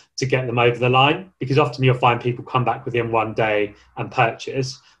offer to get them over the line. Because often you'll find people come back within 1 day and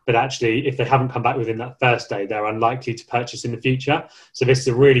purchase. But actually, if they haven't come back within that first day, they're unlikely to purchase in the future. So this is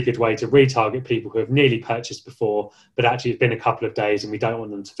a really good way to retarget people who have nearly purchased before, but actually it's been a couple of days and we don't want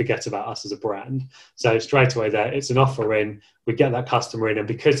them to forget about us as a brand. So straight away there, it's an offer in, we get that customer in, and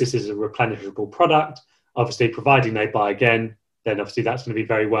because this is a replenishable product, obviously providing they buy again, then obviously that's going to be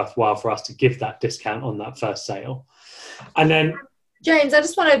very worthwhile for us to give that discount on that first sale. And then James, I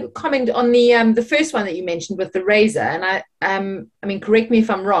just want to comment on the first one that you mentioned with the razor. And I mean, correct me if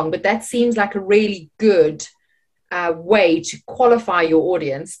I'm wrong, but that seems like a really good way to qualify your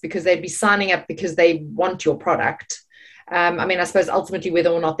audience, because they'd be signing up because they want your product. I mean, I suppose ultimately whether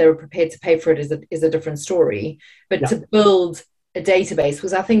or not they were prepared to pay for it is a different story. But to build a database,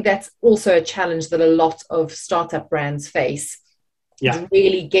 because I think that's also a challenge that a lot of startup brands face, is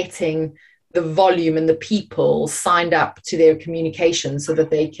really getting the volume and the people signed up to their communication so that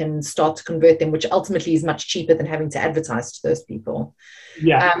they can start to convert them, which ultimately is much cheaper than having to advertise to those people.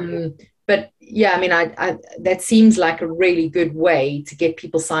 But yeah, I mean, I that seems like a really good way to get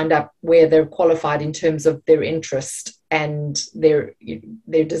people signed up where they're qualified in terms of their interest and their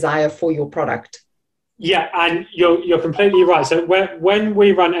desire for your product. Yeah, and you're completely right. So when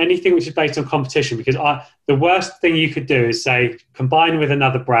we run anything which is based on competition, because the worst thing you could do is say combine with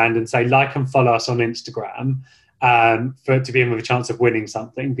another brand and say like and follow us on Instagram for it to be in with a chance of winning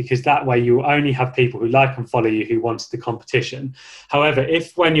something, because that way you only have people who like and follow you who wanted the competition. However,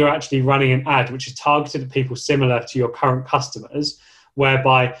 if when you're actually running an ad which is targeted at people similar to your current customers,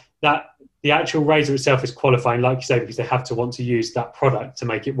 whereby the actual razor itself is qualifying, like you say, because they have to want to use that product to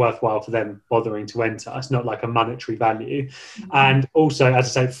make it worthwhile for them bothering to enter. It's not like a monetary value. Mm-hmm. And also,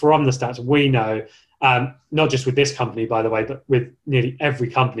 as I say, from the stats, we know, not just with this company, by the way, but with nearly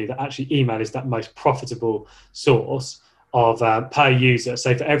every company, that actually email is that most profitable source of per user.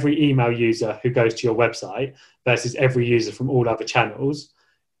 So for every email user who goes to your website versus every user from all other channels,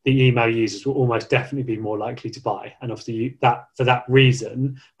 the email users will almost definitely be more likely to buy. And obviously for that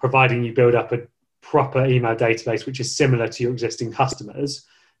reason, providing you build up a proper email database, which is similar to your existing customers,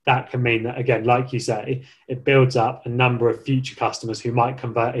 that can mean that, again, like you say, it builds up a number of future customers who might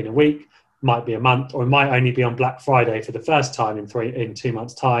convert in a week, might be a month, or it might only be on Black Friday for the first time in 2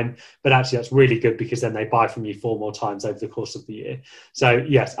 months' time. But actually, that's really good, because then they buy from you 4 more times over the course of the year. So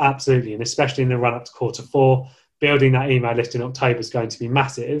yes, absolutely. And especially in the run up to Q4, building that email list in October is going to be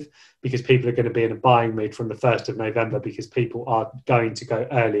massive, because people are going to be in a buying mood from the 1st of November, because people are going to go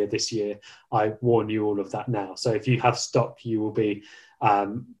earlier this year. I warn you all of that now. So if you have stock, you will be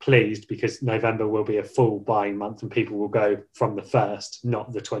pleased, because November will be a full buying month and people will go from the 1st,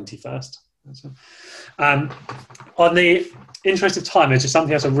 not the 21st. On the interest of time, there's just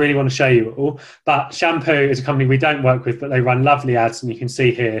something else I really want to show you all. But Shampoo is a company we don't work with, but they run lovely ads, and you can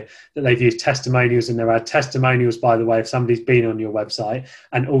see here that they've used testimonials in their ad. Testimonials, by the way, if somebody's been on your website,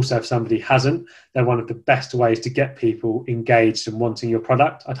 and also if somebody hasn't, they're one of the best ways to get people engaged and wanting your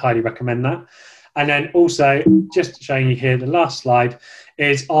product. I'd highly recommend that. And then also, just showing you here, the last slide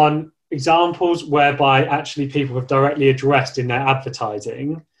is on examples whereby actually people have directly addressed in their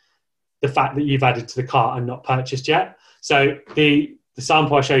advertising the fact that you've added to the cart and not purchased yet. So the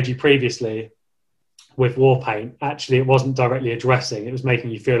sample I showed you previously with war paint, actually it wasn't directly addressing, it was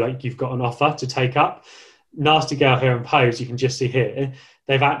making you feel like you've got an offer to take up. Nasty Girl here and Pose, you can just see here,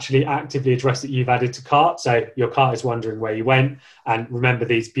 they've actually actively addressed that you've added to cart. So your cart is wondering where you went, and remember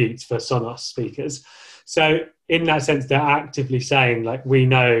these buttes for Sonos speakers. So in that sense, they're actively saying, like, we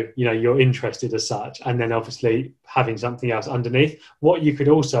know, you're interested as such, and then obviously having something else underneath. What you could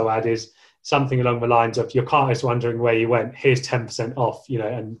also add is something along the lines of, your cart is wondering where you went, here's 10% off,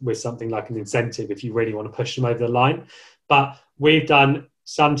 and with something like an incentive if you really want to push them over the line. But we've done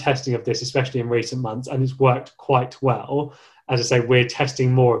some testing of this, especially in recent months, and it's worked quite well. As I say, we're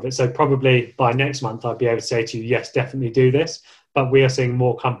testing more of it. So probably by next month, I'll be able to say to you, yes, definitely do this. But we are seeing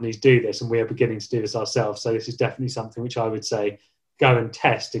more companies do this, and we are beginning to do this ourselves. So this is definitely something which I would say, go and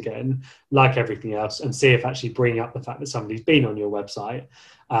test again, like everything else, and see if actually bringing up the fact that somebody's been on your website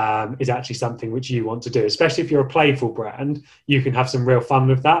is actually something which you want to do. Especially if you're a playful brand, you can have some real fun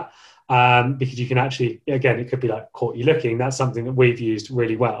with that. Because you can actually, again, it could be like Caught You Looking. That's something that we've used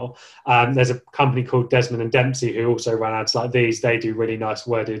really well. There's a company called Desmond and Dempsey who also run ads like these. They do really nice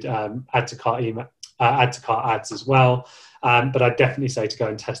worded add to cart ads as well. But I'd definitely say to go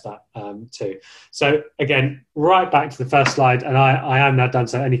and test that too. So again, right back to the first slide, and I am now done.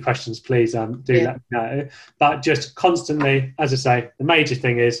 So any questions, please let me know. But just constantly, as I say, the major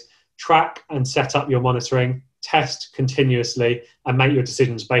thing is track and set up your monitoring. Test continuously and make your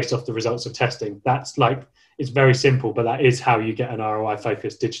decisions based off the results of testing. That's it's very simple, but that is how you get an ROI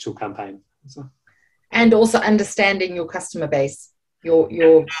focused digital campaign. And also understanding your customer base,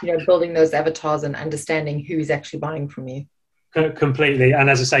 you're building those avatars and understanding who's actually buying from you. Completely. And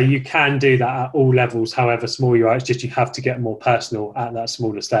as I say, you can do that at all levels, however small you are. It's just you have to get more personal at that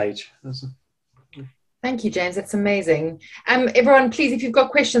smaller stage. Thank you, James. That's amazing. Everyone, please, if you've got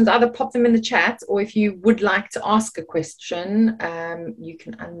questions, either pop them in the chat, or if you would like to ask a question, you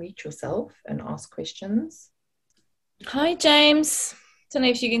can unmute yourself and ask questions. Hi, James. Don't know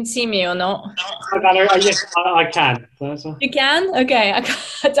if you can see me or not. Hi, Valerie. Yes, I can. You can? Okay. I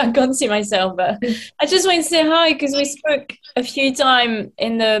can't see myself, but I just wanted to say hi because we spoke a few times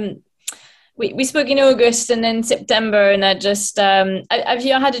we spoke in August and then September, and I just have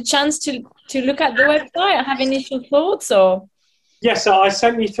you had a chance to look at the website? Have initial thoughts or? Yes, so I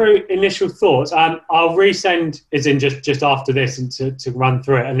sent you through initial thoughts. I'll resend, as in just after this, and to run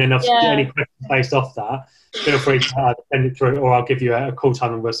through it, and then any questions based off that, feel free to send it through, or I'll give you a call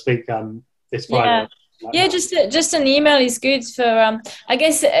time and we'll speak this Friday. Yeah, just an email is good for. I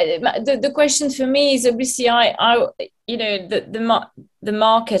guess the question for me is obviously I you know the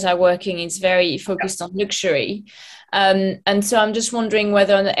market I work in is very focused on luxury, and so I'm just wondering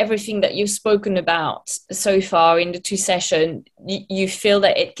whether everything that you've spoken about so far in the 2 sessions, you feel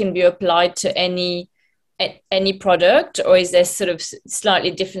that it can be applied to any product, or is there sort of slightly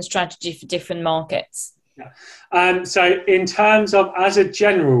different strategy for different markets? Yeah. So in terms of, as a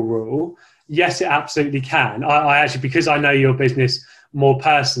general rule, yes, it absolutely can. I actually, because I know your business more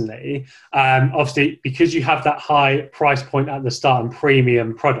personally, obviously, because you have that high price point at the start and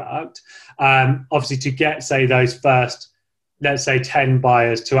premium product, obviously to get, say, those first, let's say 10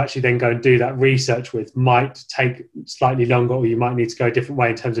 buyers to actually then go and do that research with might take slightly longer, or you might need to go a different way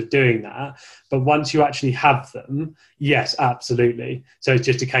in terms of doing that. But once you actually have them, yes, absolutely. So it's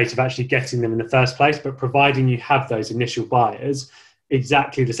just a case of actually getting them in the first place, but providing you have those initial buyers,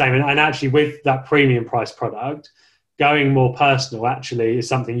 exactly the same. And actually with that premium price product, going more personal actually is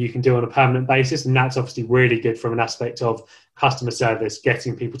something you can do on a permanent basis. And that's obviously really good from an aspect of customer service,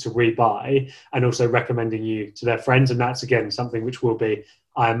 getting people to rebuy and also recommending you to their friends. And that's, again, something which will be,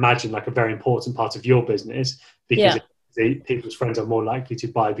 I imagine, like a very important part of your business, because people's friends are more likely to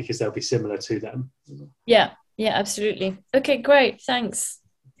buy because they'll be similar to them. Yeah, absolutely. Okay, great. Thanks.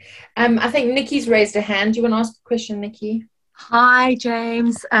 I think Nikki's raised a hand. Do you want to ask a question, Nikki? Hi,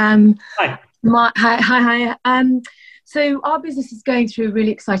 James. Hi. Hi. So our business is going through a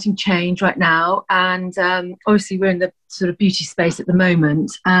really exciting change right now, and obviously we're in the sort of beauty space at the moment,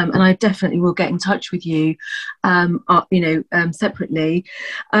 and I definitely will get in touch with you, separately.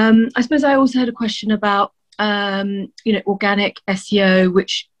 I suppose I also had a question about organic SEO,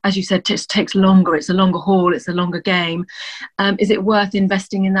 which, as you said, just takes longer. It's a longer haul. It's a longer game. Is it worth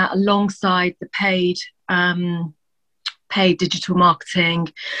investing in that alongside the paid digital marketing,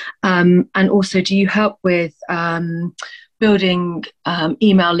 and also do you help with building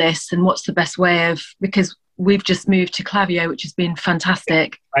email lists, and what's the best way of, because we've just moved to Klaviyo, which has been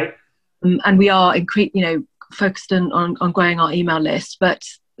fantastic, right. And we are focused on growing our email list. But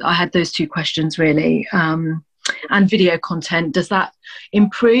I had those 2 questions really, and video content, does that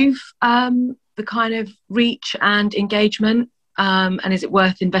improve the kind of reach and engagement, and is it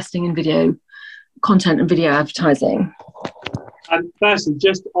worth investing in video content and video advertising? Firstly,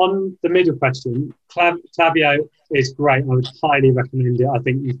 just on the middle question, Klaviyo is great. I would highly recommend it. I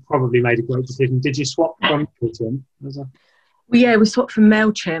think you've probably made a great decision. Did you swap from MailChimp? Well, we swapped from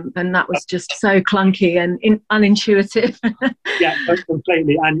MailChimp, and that was just so clunky and unintuitive. Yeah,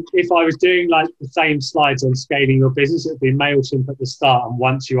 completely. And if I was doing like the same slides on scaling your business, it would be MailChimp at the start. And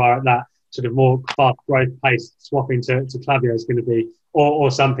once you are at that sort of more fast growth pace, swapping to Klaviyo is going to be,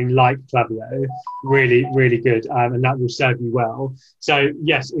 or something like Klaviyo, really, really good, and that will serve you well. So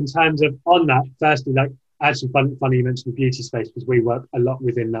yes, in terms of on that, firstly, like actually funny you mentioned the beauty space, because we work a lot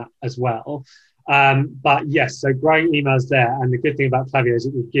within that as well. But yes, so growing emails there, and the good thing about Klaviyo is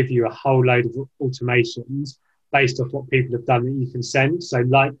it will give you a whole load of automations based off what people have done that you can send. So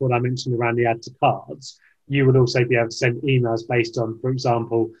like what I mentioned around the add to cards, you would also be able to send emails based on, for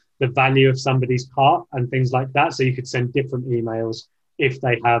example, the value of somebody's cart and things like that. So you could send different emails if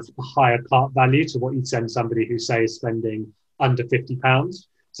they have a higher cart value to what you'd send somebody who, say, is spending under £50.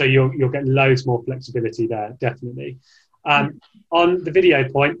 So you'll get loads more flexibility there, definitely. On the video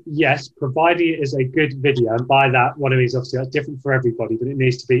point, yes, providing it is a good video, and by that, what I mean is obviously that's different for everybody, but it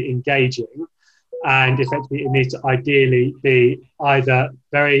needs to be engaging, and effectively it needs to ideally be either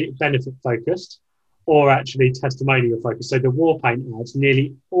very benefit focused or actually testimonial focused. So the Warpaint ads,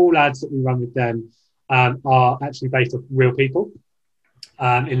 nearly all ads that we run with them are actually based off real people.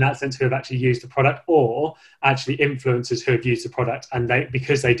 In that sense, who have actually used the product, or actually influencers who have used the product, and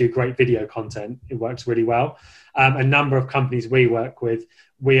because they do great video content, it works really well. A number of companies we work with,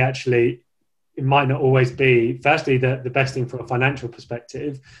 it might not always be, firstly, the best thing from a financial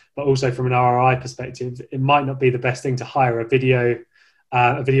perspective, but also from an ROI perspective, it might not be the best thing to hire a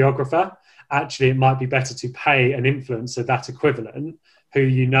videographer. actually it might be better to pay an influencer that equivalent, who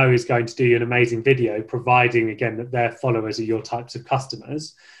you know is going to do an amazing video, providing again that their followers are your types of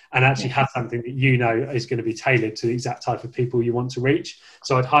customers, and actually have something that you know is going to be tailored to the exact type of people you want to reach.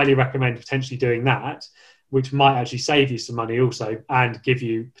 So I'd highly recommend potentially doing that, which might actually save you some money also and give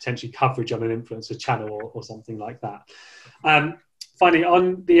you potentially coverage on an influencer channel or something like that. Finally,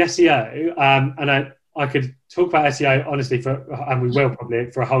 on the SEO, and I could talk about SEO honestly and we will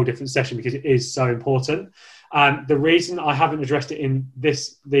probably for a whole different session because it is so important. The reason I haven't addressed it in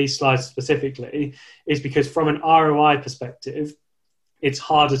these slides specifically is because from an ROI perspective, it's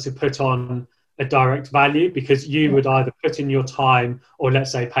harder to put on a direct value, because you would either put in your time or,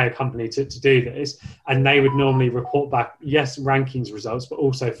 let's say, pay a company to do this, and they would normally report back, yes, rankings results, but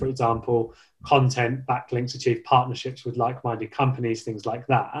also, for example, content, backlinks, achieve partnerships with like-minded companies, things like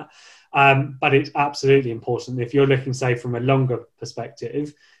that. But it's absolutely important. If you're looking, say, from a longer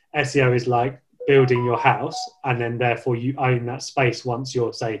perspective, SEO is like building your house, and then therefore you own that space once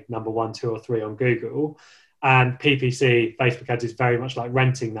you're, say, number 1, 2 or 3 on Google. And PPC, Facebook ads, is very much like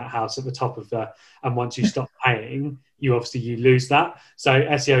renting that house at the top of and once you stop paying, you lose that. So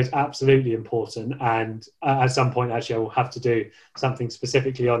SEO is absolutely important. And at some point, actually, I will have to do something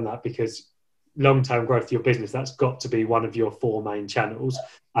specifically on that, because long-term growth of your business, that's got to be one of your 4 main channels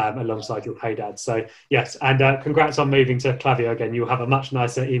alongside your paid ads. So yes, and congrats on moving to Klaviyo again. You'll have a much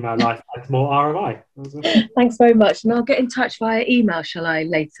nicer email life with more ROI. Thanks very much. And I'll get in touch via email, shall I,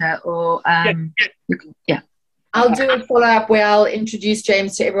 later? Or yeah. I'll do a follow-up where I'll introduce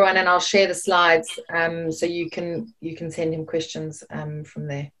James to everyone, and I'll share the slides so you can send him questions from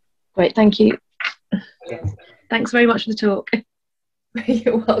there. Great, thank you. Thanks very much for the talk.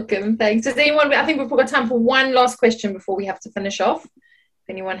 You're welcome. Thanks. Does anyone? I think we've got time for one last question before we have to finish off. If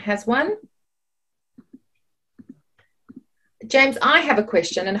anyone has one. James, I have a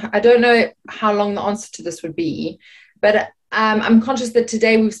question, and I don't know how long the answer to this would be, but I'm conscious that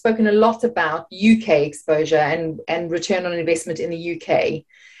today we've spoken a lot about UK exposure and return on investment in the UK.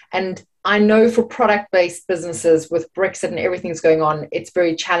 And I know for product-based businesses with Brexit and everything's going on, it's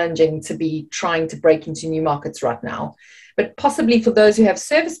very challenging to be trying to break into new markets right now. But possibly for those who have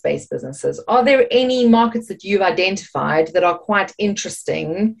service-based businesses, are there any markets that you've identified that are quite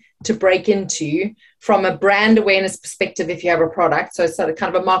interesting to break into from a brand awareness perspective if you have a product? So it's sort of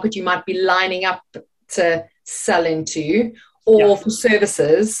kind of a market you might be lining up to sell into, or for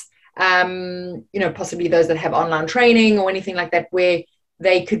services, possibly those that have online training or anything like that, where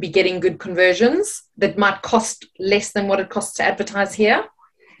they could be getting good conversions that might cost less than what it costs to advertise here?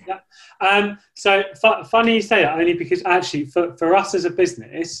 Yeah. So funny you say that, only because actually for us as a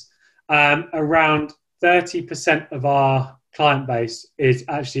business, around 30% of our client base is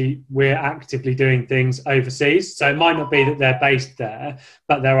actually, we're actively doing things overseas. So it might not be that they're based there,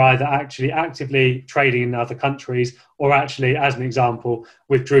 but they're either actually actively trading in other countries, or actually, as an example,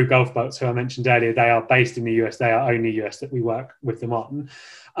 with Drew Golf Boats, who I mentioned earlier, they are based in the US. They are only US that we work with them on.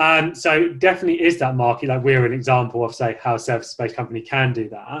 So definitely is that market. Like, we're an example of, say, how a service-based company can do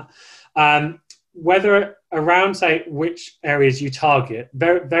that. Whether around, say, which areas you target,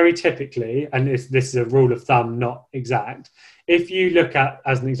 very, very typically, and this is a rule of thumb, not exact, if you look at,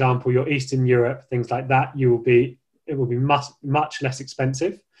 as an example, your Eastern Europe, things like that, it will be much less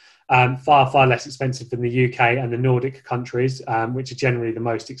expensive, far, far less expensive than the UK and the Nordic countries, which are generally the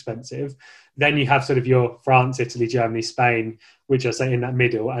most expensive. Then you have sort of your France, Italy, Germany, Spain, which I say in that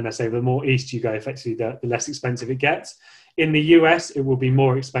middle, and I say the more east you go, effectively, the less expensive it gets. In the US, it will be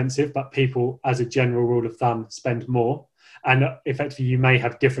more expensive, but people, as a general rule of thumb, spend more. And effectively, you may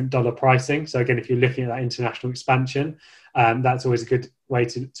have different dollar pricing. So again, if you're looking at that international expansion, that's always a good way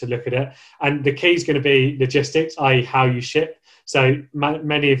to look at it. And the key is going to be logistics, i.e. how you ship. So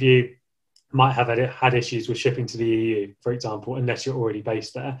many of you might have had issues with shipping to the EU, for example, unless you're already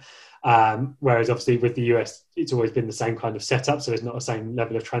based there. Whereas obviously with the US, it's always been the same kind of setup. So there's not the same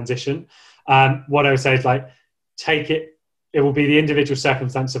level of transition. What I would say is, like, it will be the individual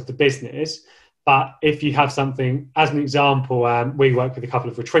circumstance of the business. But if you have something, as an example, we work with a couple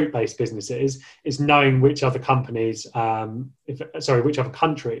of retreat-based businesses, is knowing which other companies, which other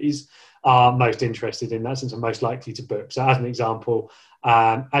countries are most interested in that sense, are most likely to book. So as an example,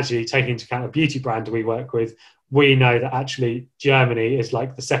 actually taking into account a beauty brand we work with, we know that actually Germany is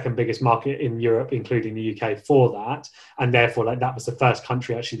like the second biggest market in Europe, including the UK, for that. And therefore, like, that was the first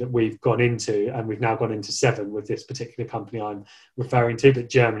country actually that we've gone into, and we've now gone into 7 with this particular company I'm referring to. But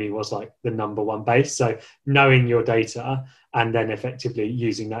Germany was like the number 1 base. So knowing your data and then effectively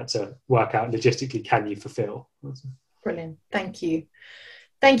using that to work out logistically, can you fulfill? Brilliant. Thank you.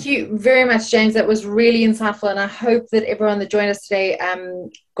 Thank you very much, James. That was really insightful, and I hope that everyone that joined us today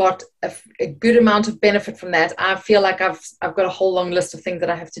got got a good amount of benefit from that. I feel like I've got a whole long list of things that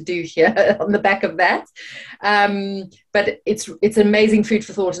I have to do here on the back of that. But it's amazing food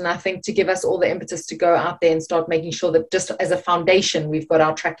for thought. And I think to give us all the impetus to go out there and start making sure that just as a foundation, we've got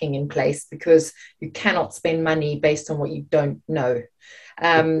our tracking in place, because you cannot spend money based on what you don't know.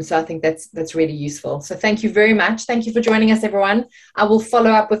 So I think that's really useful. So thank you very much. Thank you for joining us, everyone. I will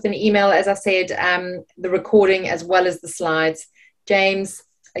follow up with an email, as I said, the recording as well as the slides. James,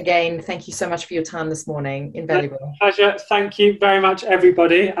 again, thank you so much for your time this morning. Invaluable. Pleasure. Thank you very much,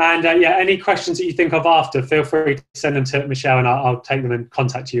 everybody. And any questions that you think of after, feel free to send them to Michelle, and I'll take them and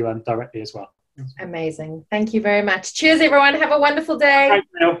contact you directly as well. Amazing. Thank you very much. Cheers, everyone. Have a wonderful day.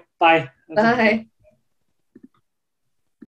 Bye. Bye.